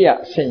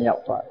Ria Senya.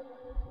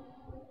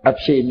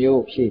 Upshe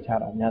Mu, she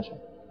Taranasa.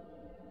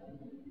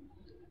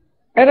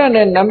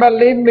 Eran number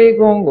late me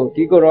gongo,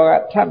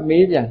 Tigoroga, tap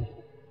median.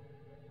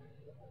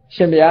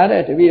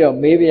 Shimbiada to be of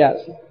maybe as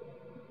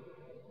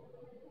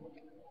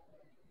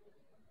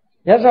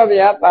yes, of the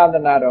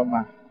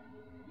Apadanaroma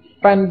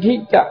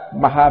Pandita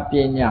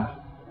Mahapina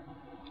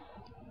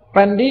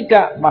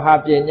Pandita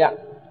Mahapina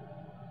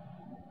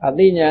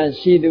Adina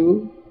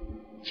Shidu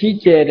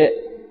Chiche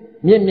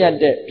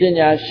Mimiade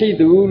Pina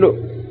Shidu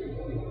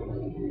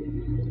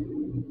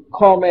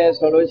Come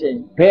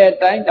solution, pay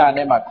time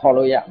Danema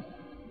Coloya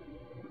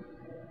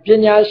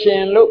Pina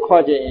Shin look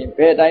coding,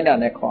 pay time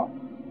Danecon.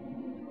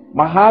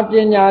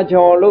 Mahapina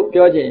Jo look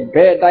judging,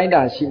 pay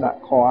dinda shima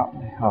coa.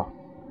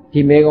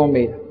 He may go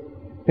me.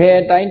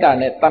 Pay dinda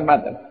net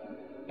tamatan.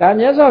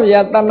 Tanyas of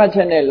yet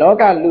tamachene,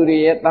 loca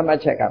luri yet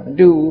tamacheka.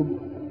 Do.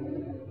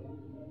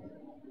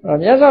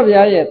 Yes of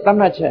yet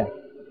tamache.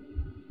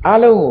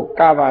 Alo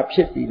kava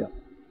chipido.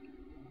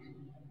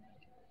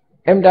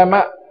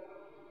 Emdama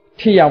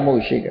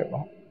tiamu sugar.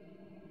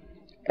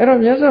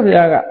 Erom yes of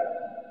yaga.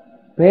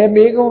 Pay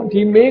me go,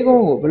 he may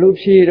go, blue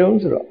she don't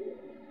throw.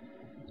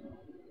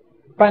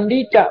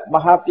 Pandita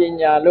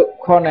Mahapina look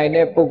corner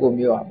ne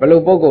Pogomio, below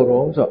Bogo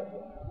Ronso.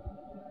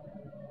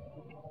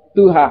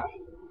 Tuha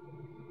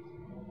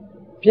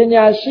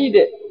Pina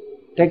seeded,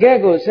 the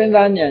Gago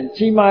Sendanyan,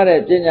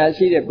 Chimare, Pina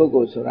seeded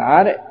Bogo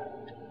Surare.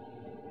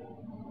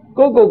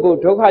 Go,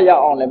 Tokaya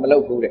on the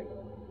Melopude.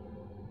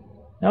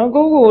 Now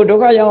go,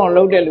 Tokaya on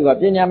loaded Luga,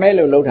 Pina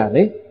Melo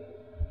Lotale.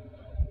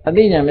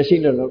 Adina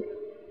Messina load.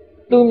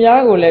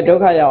 Tumiago let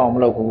Tokaya on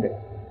Melopude.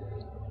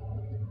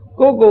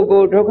 Go,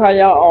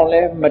 Tokaya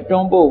only,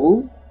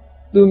 Matombo,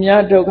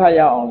 Dumia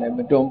Tokaya only,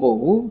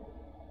 Matombo,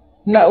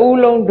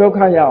 Naulon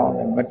Tokaya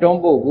only,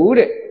 Matombo, would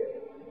it?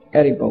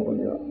 Eri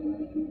Bogo.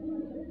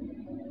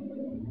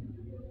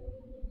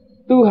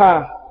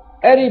 Tuha,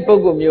 Eri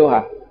Bogo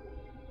Muha,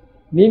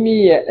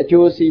 Mimi a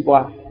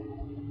Josibwa,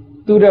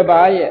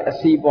 Tudaba a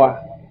Sibwa,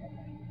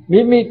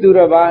 Mimi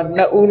Tudaba,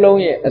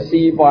 Naulon a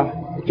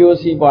Sibwa,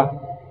 Josibwa,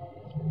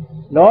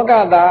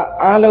 Nogada,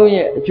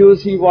 Aloye,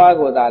 Josibwa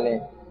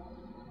Godale.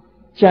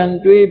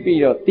 Chandwe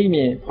Biro,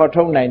 Timi,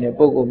 Potong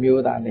Bogo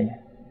Mudane.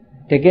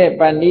 To get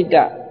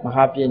Banita,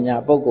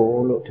 Mahapina,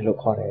 Bogo, look to look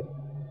horrid.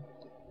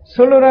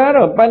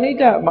 Soloraro,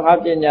 Banita,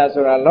 Mahapina,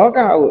 Sora,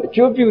 Loga,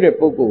 Jobu de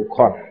Bogo,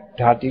 Cor,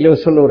 Tatilo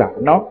Solora,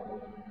 no?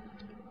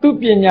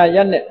 Tupina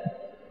Yanet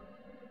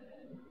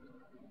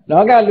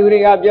Loga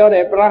Luriga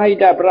Biore,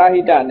 Brahita,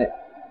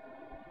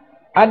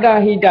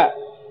 Adahida,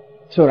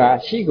 Sora,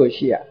 Shigo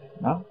Shia,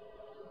 no?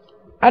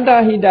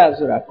 Adahida,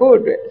 Sora,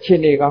 good,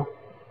 Chinigo.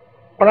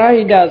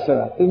 Prahida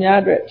sora,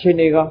 Tunyadre,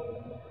 Chinigo.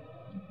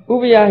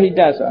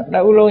 Ubiyahida sora,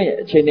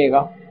 Naulong,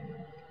 Chinigo.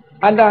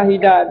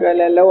 Andahida,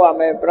 Dwelle Loa,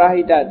 me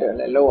Prahida,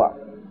 Dwelle Loa.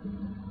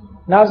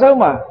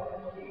 Nazoma,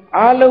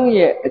 Along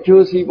ye,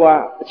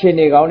 Josibwa,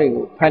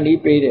 Chinigo, Pani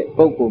Pede,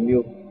 Bogo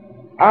Mu.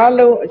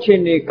 Alo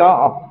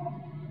Chinigo.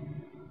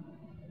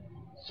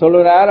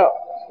 Soloraro,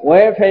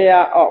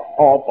 welfare of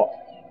all.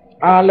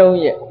 Along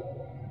ye,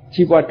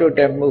 Chibato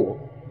de Mu.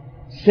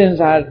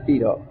 Since I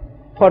did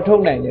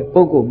Potong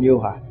Bogo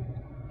Muha.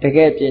 The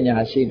gap in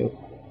Yashido.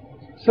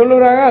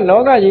 Soluraga,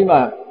 Loga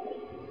Yima,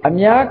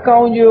 Amia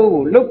count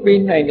you look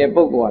behind the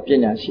Bogo of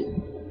Pinashi.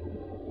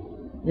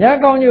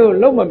 Yakon you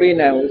look a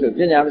bina with a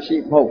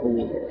Pinashi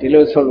Poku,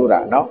 Tilo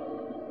Solura, no?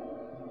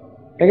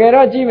 The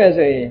Garaji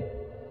say,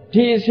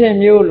 Tis him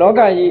you,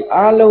 Loga ye,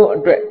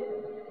 Alo,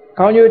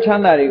 count you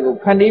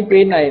Chanari, Pani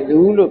Pina,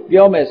 Lulu,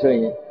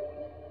 Yomesoy.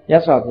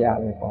 Yes, of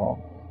Yami.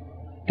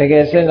 The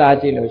Gassin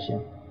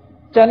Agilotion.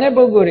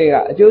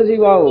 Chaneboguriga,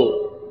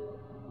 Josiwa.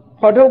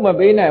 Potoma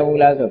Bina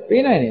Ulas of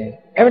Pina,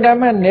 every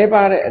time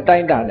never a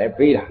time down a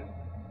Pira.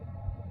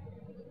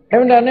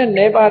 Every time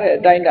never a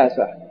time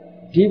dasa.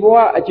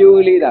 Tiboa a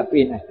Julie da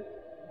Pina.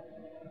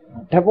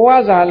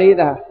 Taboaza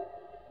leader.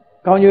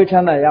 Count you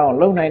Chana Young,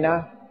 Low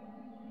Nina.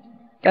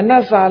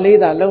 Canasa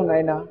leader, Low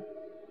Nina.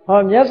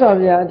 Home yes of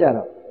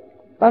Yajaro.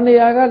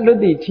 Tandiaga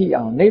Ludi tea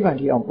on neighbor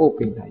tea on Pope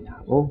Nina.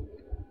 Oh.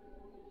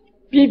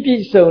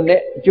 Pipi so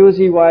net,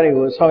 Josie Wari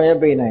was so a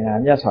Bina,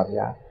 yes of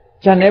ya.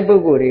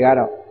 Chanebugu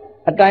regado.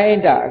 A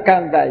dinda, a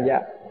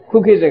canta,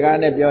 cookies a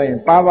gun of your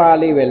Pava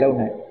leave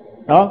alone.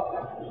 No?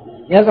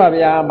 Yes, of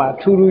Yama,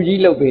 Turuji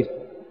Lopez.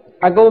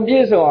 I go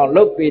Jesu on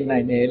Lopez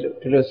 9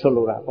 to the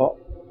Solura.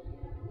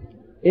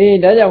 Eh,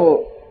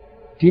 Dajavo,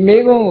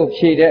 Timego of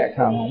Shade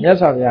come,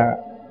 yes, of Ya.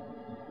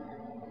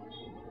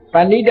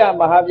 Pandita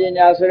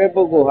Mahavina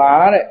Serepoku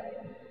Hare.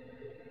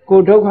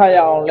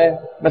 Kutokaya only,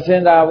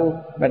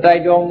 Masendavu,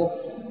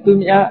 Mataidom,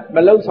 Tumia,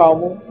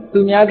 Malosamu,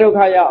 Tumia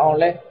Tokaya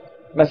only,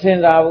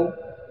 Masendavu.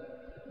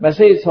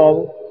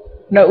 Maseso,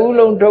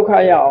 Naulon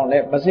Dokaya on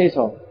it,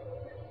 Maseso.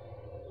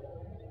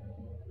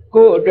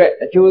 côအတွက်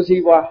အကျိုး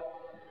စီးပွား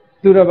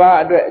သူတစ်ပါး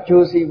အတွက်အ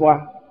ကျိုးစီးပွား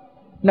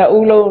နှစ်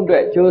ဦးလုံးအတွ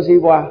က်အကျိုး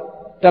စီးပွား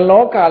တ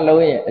လောက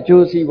လုံးရဲ့အ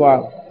ကျိုးစီးပွား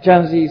ကြံ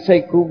စီစိ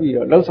တ်ကူးပြီး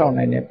တော့လှုပ်ဆောင်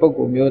နိုင်တဲ့ပုဂ္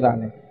ဂိုလ်မျိုးသား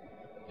နဲ့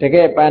တက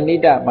ယ်ပဏိ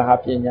တမဟာ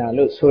ပညာ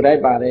လို့ဆိုလို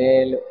က်ပါတ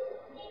ယ်လို့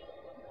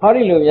ဟော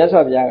ဒီလိုမြတ်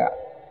စွာဘုရားက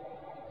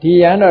ဒီ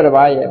ယန္တော်တစ်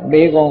ပါးရဲ့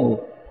မေးခွန်းကို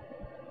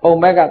အုံ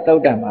မက်ကသု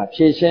တ်တံမှာ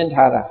ဖြေရှင်း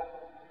ထားတာ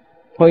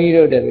ဘုန်းကြီး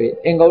တို့တွေ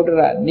အင်္ဂုတ္တ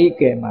ရနိ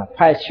ကေမှာဖ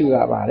တ်ရှုရ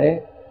ပါတယ်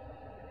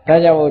ဒါ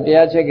ကြောင့်မို့တ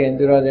ရားချစ်ခင်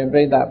သူတော်စင်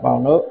ပြိဿပေါ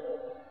င်းတို့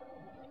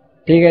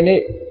ဒီက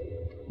နေ့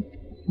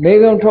မေ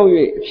ခွန်းထုတ်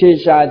၍ဖြေ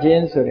ရှာခြ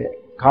င်းဆိုတဲ့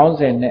ခေါင်း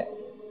စဉ်နဲ့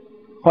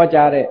ဟော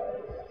ကြားတဲ့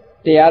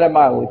တရားဓမ္မ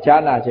ကို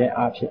ကြားနာခြင်း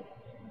အဖြစ်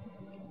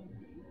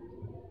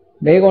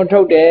မေခွန်းထု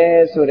တ်တယ်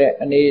ဆိုတဲ့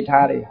အနေအ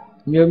ထားတွေ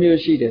မျိုးမျိုး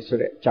ရှိတယ်ဆို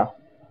တဲ့အကြောင်း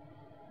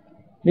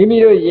မိမိ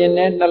တို့ယင်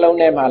နဲ့နှလုံး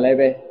ထဲမှာလည်း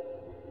ပဲ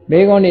မေ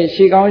ခွန်းတွေ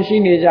ရှိကောင်းရှိ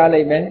နေကြ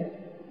လိမ့်မယ်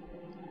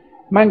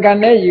မှန်ကန်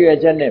တဲ့ရည်ရွယ်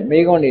ချက်နဲ့မေ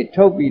ခွန်းတွေ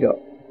ထုတ်ပြီးတော့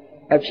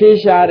အဖြေ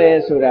ရှာတယ်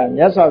ဆိုတာ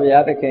မြတ်စွာဘု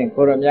ရားသခင်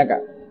ကိုရမြတ်က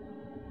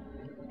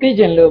သိ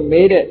ကျင်လို့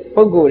မေးတဲ့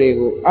ပုဂ္ဂိုလ်တွေ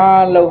ကို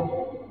အားလုံး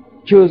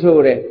ကျိုးဆို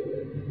တယ်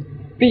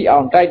ပြီးအော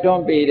င်တိုက်တွ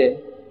န်းပေးတယ်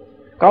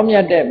ကောင်းမြ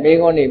တ်တဲ့မေ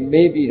ခွန်းတွေ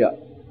မေးပြီးတော့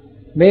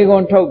မေခွ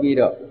န်းထုတ်ပြီး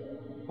တော့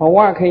ဘဝ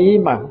ခ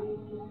ရီးမှာ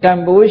တန်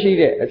ဖိုးရှိ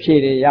တဲ့အဖြေ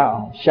တွေရအော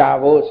င်ရှာ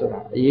ဖို့ဆို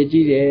တာအရေး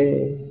ကြီးတယ်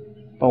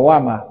ဘဝ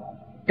မှာ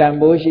တန်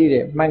ဖိုးရှိ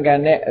တဲ့မှန်က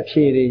န်တဲ့အ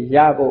ဖြေတွေရ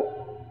ဖို့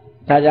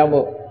ဒါကြောင့်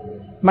မို့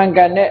မှန်က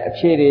န်တဲ့အ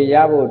ဖြေတွေရ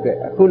ဖို့အတွက်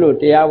အခုလို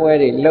တရားပွဲ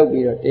တွေလုပ်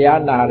ပြီးတော့တ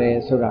ရားနာတယ်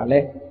ဆိုတာလေ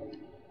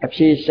အ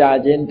ဖြေရှာ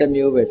ခြင်းတစ်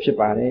မျိုးပဲဖြစ်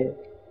ပါတ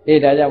ယ်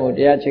ဒါကြောင့်မို့တ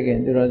ရားချစ်ခင်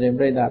သူတော်စင်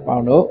ပြိဿပေါ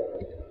င်းတို့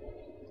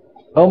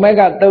ဘုံမက်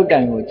ကတုတ်တံ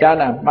ကိုကြား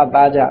နာမှတ်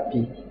သားကြ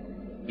ပြီး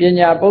ပ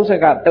ညာပု္ပ္ပ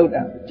ကတုတ်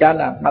တံကြား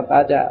နာမှတ်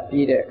သားကြ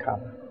ပြီးတဲ့အခါ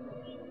မှာ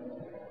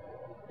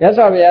ရ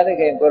သော်ဘုရားသ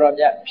ခင်ကိုရော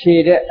မြတ်ဖြေ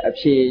တဲ့အ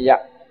ဖြေရ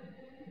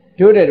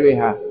တို့တွေ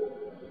ဟာ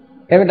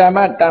အမှန်တမ်း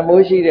တန်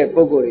ဖိုးရှိတဲ့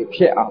ပုဂ္ဂိုလ်တွေ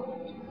ဖြစ်အောင်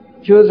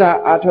ကြိုးစား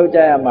အားထုတ်ကြ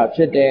ရမှာဖြ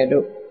စ်တယ်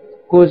လို့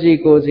ကို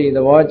စီသ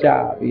ဘောကျ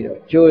ပြီးတော့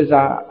ကြိုး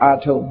စားအား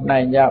ထုတ်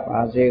နိုင်ကြပါ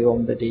စေကု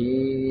န်သတ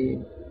ည်း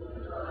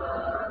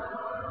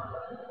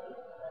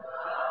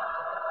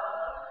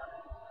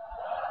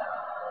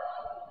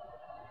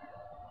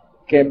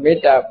ကဲမေ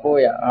တ္တာပို့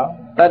ရအောင်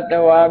တတ္တ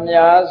ဝါ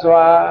များ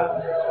စွာ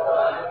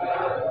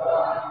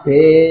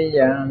ဘေးရ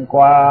န်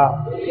ကွာ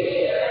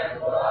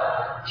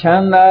ချ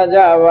မ်းသာကြ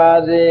ပါ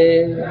စေ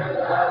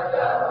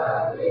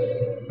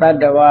တတ္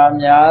တဝါ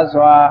များ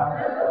စွာ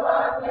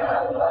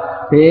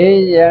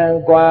ဘေးရန်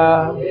ကွာ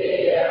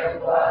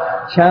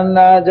ချမ်း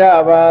သာကြ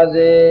ပါ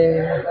စေ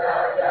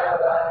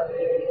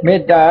မေ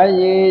တ္တာ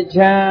ရေချ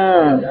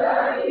မ်း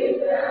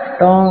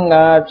သွန်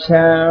ငါ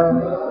ဖြံ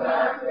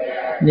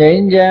ငြိ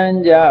မ်းချမ်း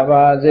ကြ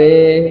ပါစေ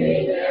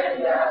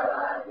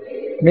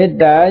မေတ္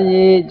တာ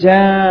ရေချ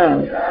မ်း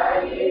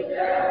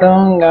သွ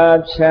န်ငါ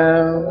ဖြံ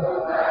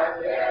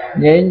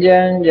ငြိမ်းချ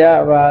မ်းကြ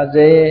ပါ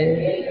စေ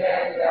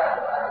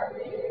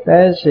သ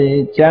က်ရှိ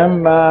ချမ်း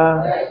သာ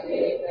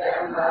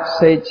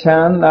စိတ်ချ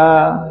မ်းသာ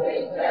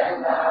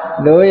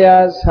လိုရာ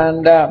ဆန္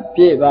ဒပြ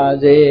ည့်ပါ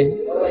စေ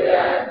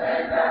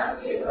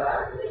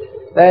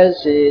သက်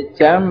ရှိ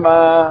ချမ်း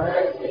သာ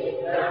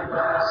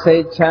စိ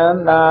တ်ချမ်း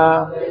သာ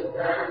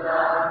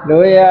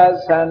လိုရာ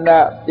ဆန္ဒ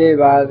ပြည့်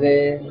ပါစေ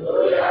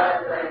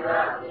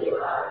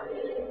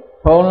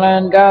ဖုံလ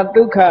န္တာ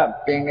ဒုက္ခ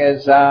ပင်က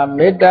စား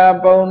မေတ္တာ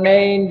ပုံနေ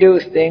တု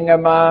သင်္က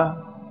မာ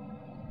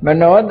မ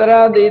နောတရ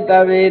တိတ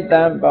ဗေ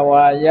တံဘဝ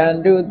ယန္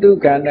တုဒုက္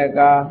ခန္တ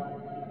ကာ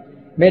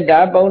မေတ္တာ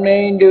ပုံနေ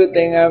တုသ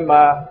င်္က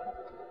မာ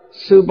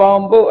စုပေါ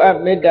င်းပုတ်အပ်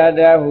မေတ္တာ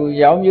တဟု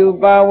ရောင်မြူ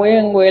ပါဝ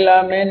င်းငွေလာ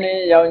မင်းနှ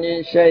င့်ရောင်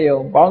ကြီးရှဲယုံ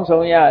ပေါင်းဆော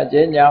င်ရခြ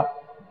င်းကြောင့်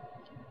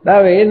သ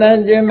ဗ္ဗေတံ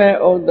ကျင့်မဲ့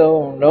ဥဒ္ဒုံ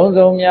လုံး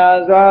စုံများ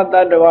စွာတ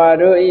တ္တဝါ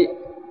တို့၏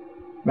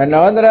မ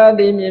နောတရ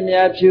တိမြင်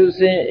များဖြူစ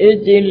င်အေး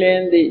ကြည်လ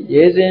င်းသည့်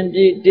ရေစဉ်ပြ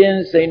ည့်တ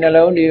င်းစိတ်နှ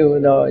လုံးတည်းဟု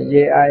သော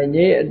ရေအိုင်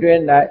ကြီးအတွ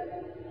င်း၌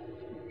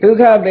ဒုက္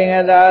ခပင်က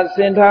သာစ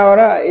င်ထာဝ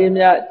ရအေး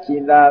မြကြ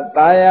ည်သာ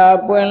တာယာ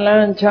ပွင့်လ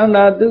န်းချမ်း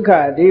သာဒုက္ခ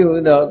တည်းဟု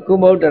သောကု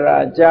မုဒ္ဒရာ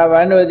ဇာဗ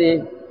န်တို့သည်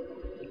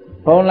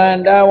ဖုံလ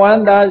န္တာဝ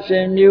န္တာရှ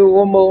င်မြူဝ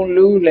မုံ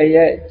လူလျ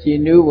က်ကြည်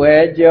နူးဝဲ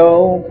ကြုံ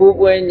ပူ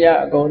ပွင့်ည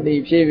အကုန်သ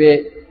ည်ဖြစ်၍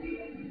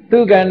သူ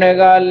ကန္တ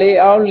ကလေး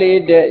အောင်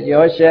လေးတဲ့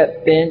ရောရှက်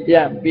သင်ပြ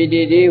ပီ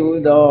တိတည်းဟု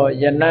သော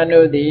ယနန်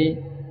တို့သည်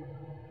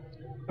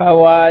ဘ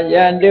ဝယ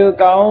န္တု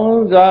ကော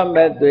င်းစွာ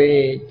မဲ့သွေ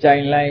ကြို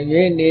င်လိုက်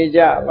၍နေ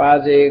ကြပါ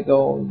စေ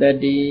ကုန်တ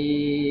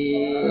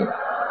ည်း